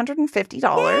over $850.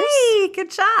 Yay,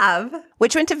 good job.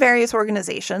 Which went to various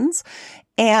organizations.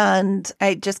 And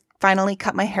I just finally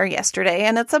cut my hair yesterday.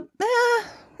 And it's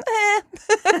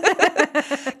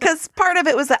Because part of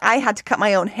it was that I had to cut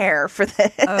my own hair for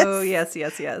this. Oh, yes.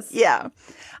 Yeah.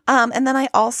 And then I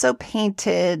also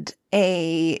painted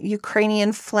a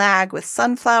Ukrainian flag with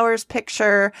sunflowers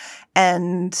picture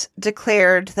and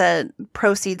declared that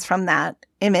proceeds from that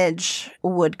image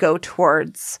would go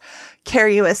towards Care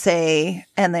USA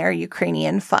and their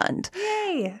Ukrainian fund.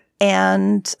 Yay.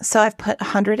 And so I've put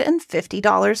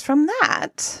 $150 from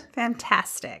that.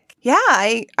 Fantastic. Yeah,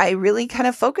 I really kind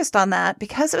of focused on that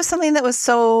because it was something that was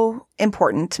so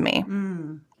important to me.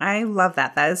 I love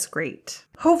that. That is great.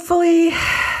 Hopefully,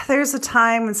 there's a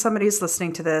time when somebody's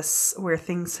listening to this where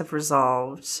things have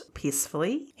resolved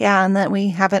peacefully. Yeah, and that we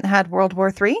haven't had World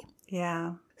War III.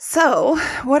 Yeah. So,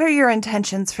 what are your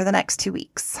intentions for the next 2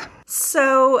 weeks?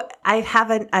 So, I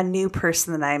have a new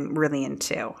person that I'm really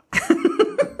into.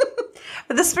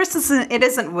 But this person, it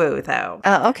isn't woo, though.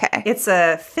 Oh, okay. It's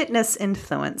a fitness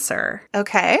influencer.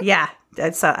 Okay. Yeah.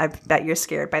 I bet you're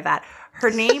scared by that. Her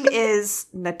name is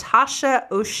Natasha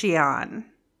Ocean.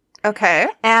 Okay.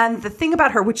 And the thing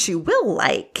about her, which you will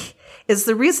like, is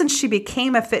the reason she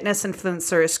became a fitness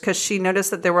influencer is because she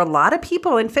noticed that there were a lot of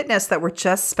people in fitness that were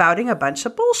just spouting a bunch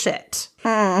of bullshit.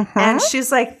 Mm-hmm. And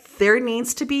she's like, there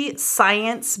needs to be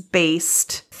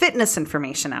science-based fitness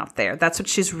information out there. That's what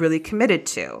she's really committed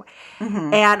to.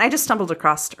 Mm-hmm. And I just stumbled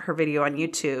across her video on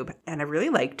YouTube, and I really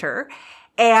liked her.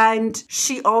 And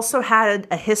she also had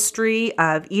a history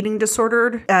of eating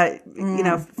disordered,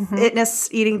 fitness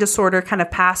eating disorder kind of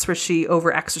past where she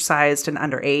over-exercised and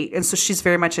underate. And so she's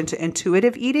very much into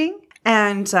intuitive eating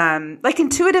and like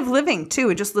intuitive living too,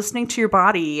 and just listening to your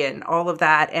body and all of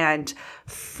that. And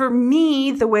for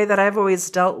me, the way that I've always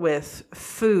dealt with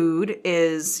food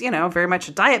is, very much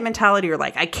a diet mentality or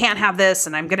like, I can't have this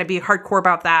and I'm going to be hardcore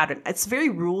about that. And it's very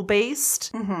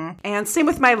rule-based. Mm-hmm. And same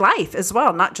with my life as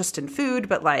well, not just in food,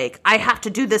 but like I have to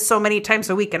do this so many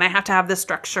times a week and I have to have this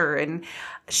structure. And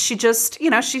she just,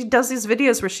 she does these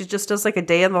videos where she just does like a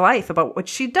day in the life about what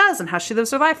she does and how she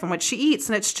lives her life and what she eats.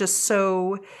 And it's just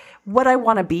so what I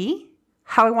want to be.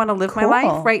 How I want to live my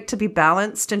life, right? To be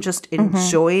balanced and just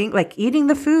enjoying, like eating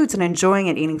the foods and enjoying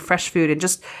and eating fresh food and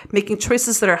just making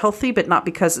choices that are healthy, but not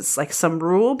because it's like some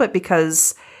rule, but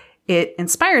because it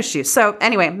inspires you. So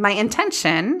anyway, my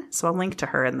intention, so I'll link to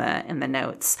her in the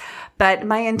notes, but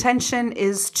my intention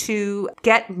is to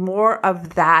get more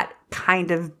of that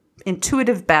kind of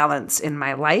intuitive balance in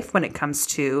my life when it comes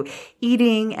to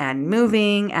eating and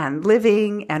moving and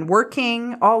living and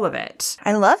working, all of it.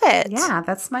 I love it. Yeah,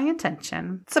 that's my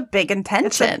intention. It's a big intention.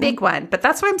 It's a big one, but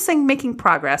that's why I'm saying making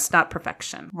progress, not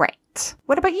perfection. Right.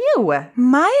 What about you?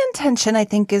 My intention, I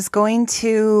think, is going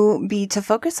to be to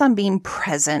focus on being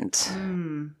present.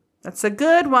 That's a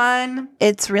good one.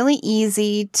 It's really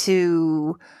easy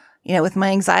to with my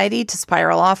anxiety to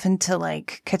spiral off into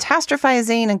like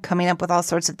catastrophizing and coming up with all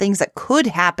sorts of things that could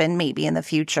happen maybe in the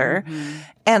future. Mm-hmm.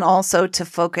 And also to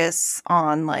focus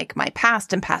on like my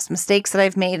past and past mistakes that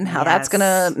I've made and how that's going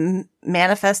to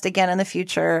manifest again in the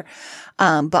future.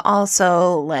 But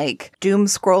also like doom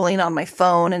scrolling on my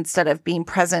phone instead of being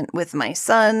present with my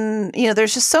son.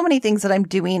 There's just so many things that I'm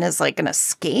doing as like an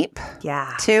escape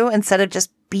too, instead of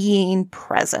just being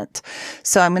present.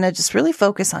 So I'm going to just really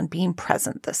focus on being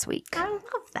present this week. I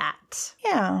love that.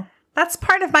 Yeah. That's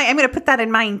part of I'm going to put that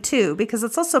in mind too, because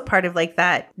it's also part of like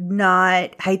that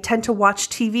I tend to watch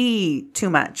TV too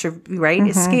much, right? Mm-hmm.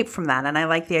 Escape from that. And I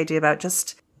like the idea about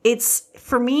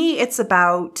for me, it's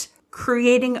about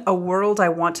creating a world I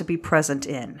want to be present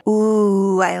in.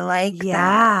 Ooh, I like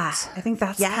that. I think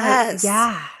that's yes.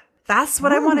 That's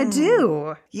what I want to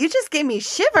do. You just gave me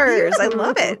shivers. I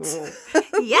love it.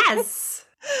 Yes.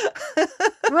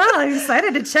 Well, I'm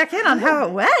excited to check in on how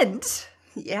it went.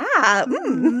 Yeah.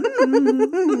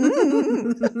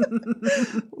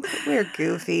 We're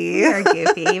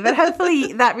goofy. But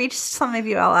hopefully that reached some of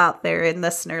you all out there in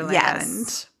listener land.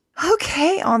 Yes.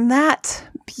 Okay, on that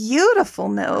beautiful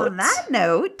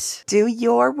note. Do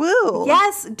your woo.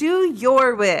 Yes, do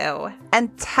your woo.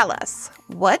 And tell us,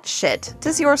 what shit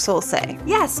does your soul say?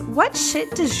 Yes, what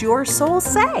shit does your soul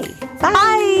say?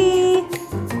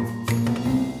 Bye.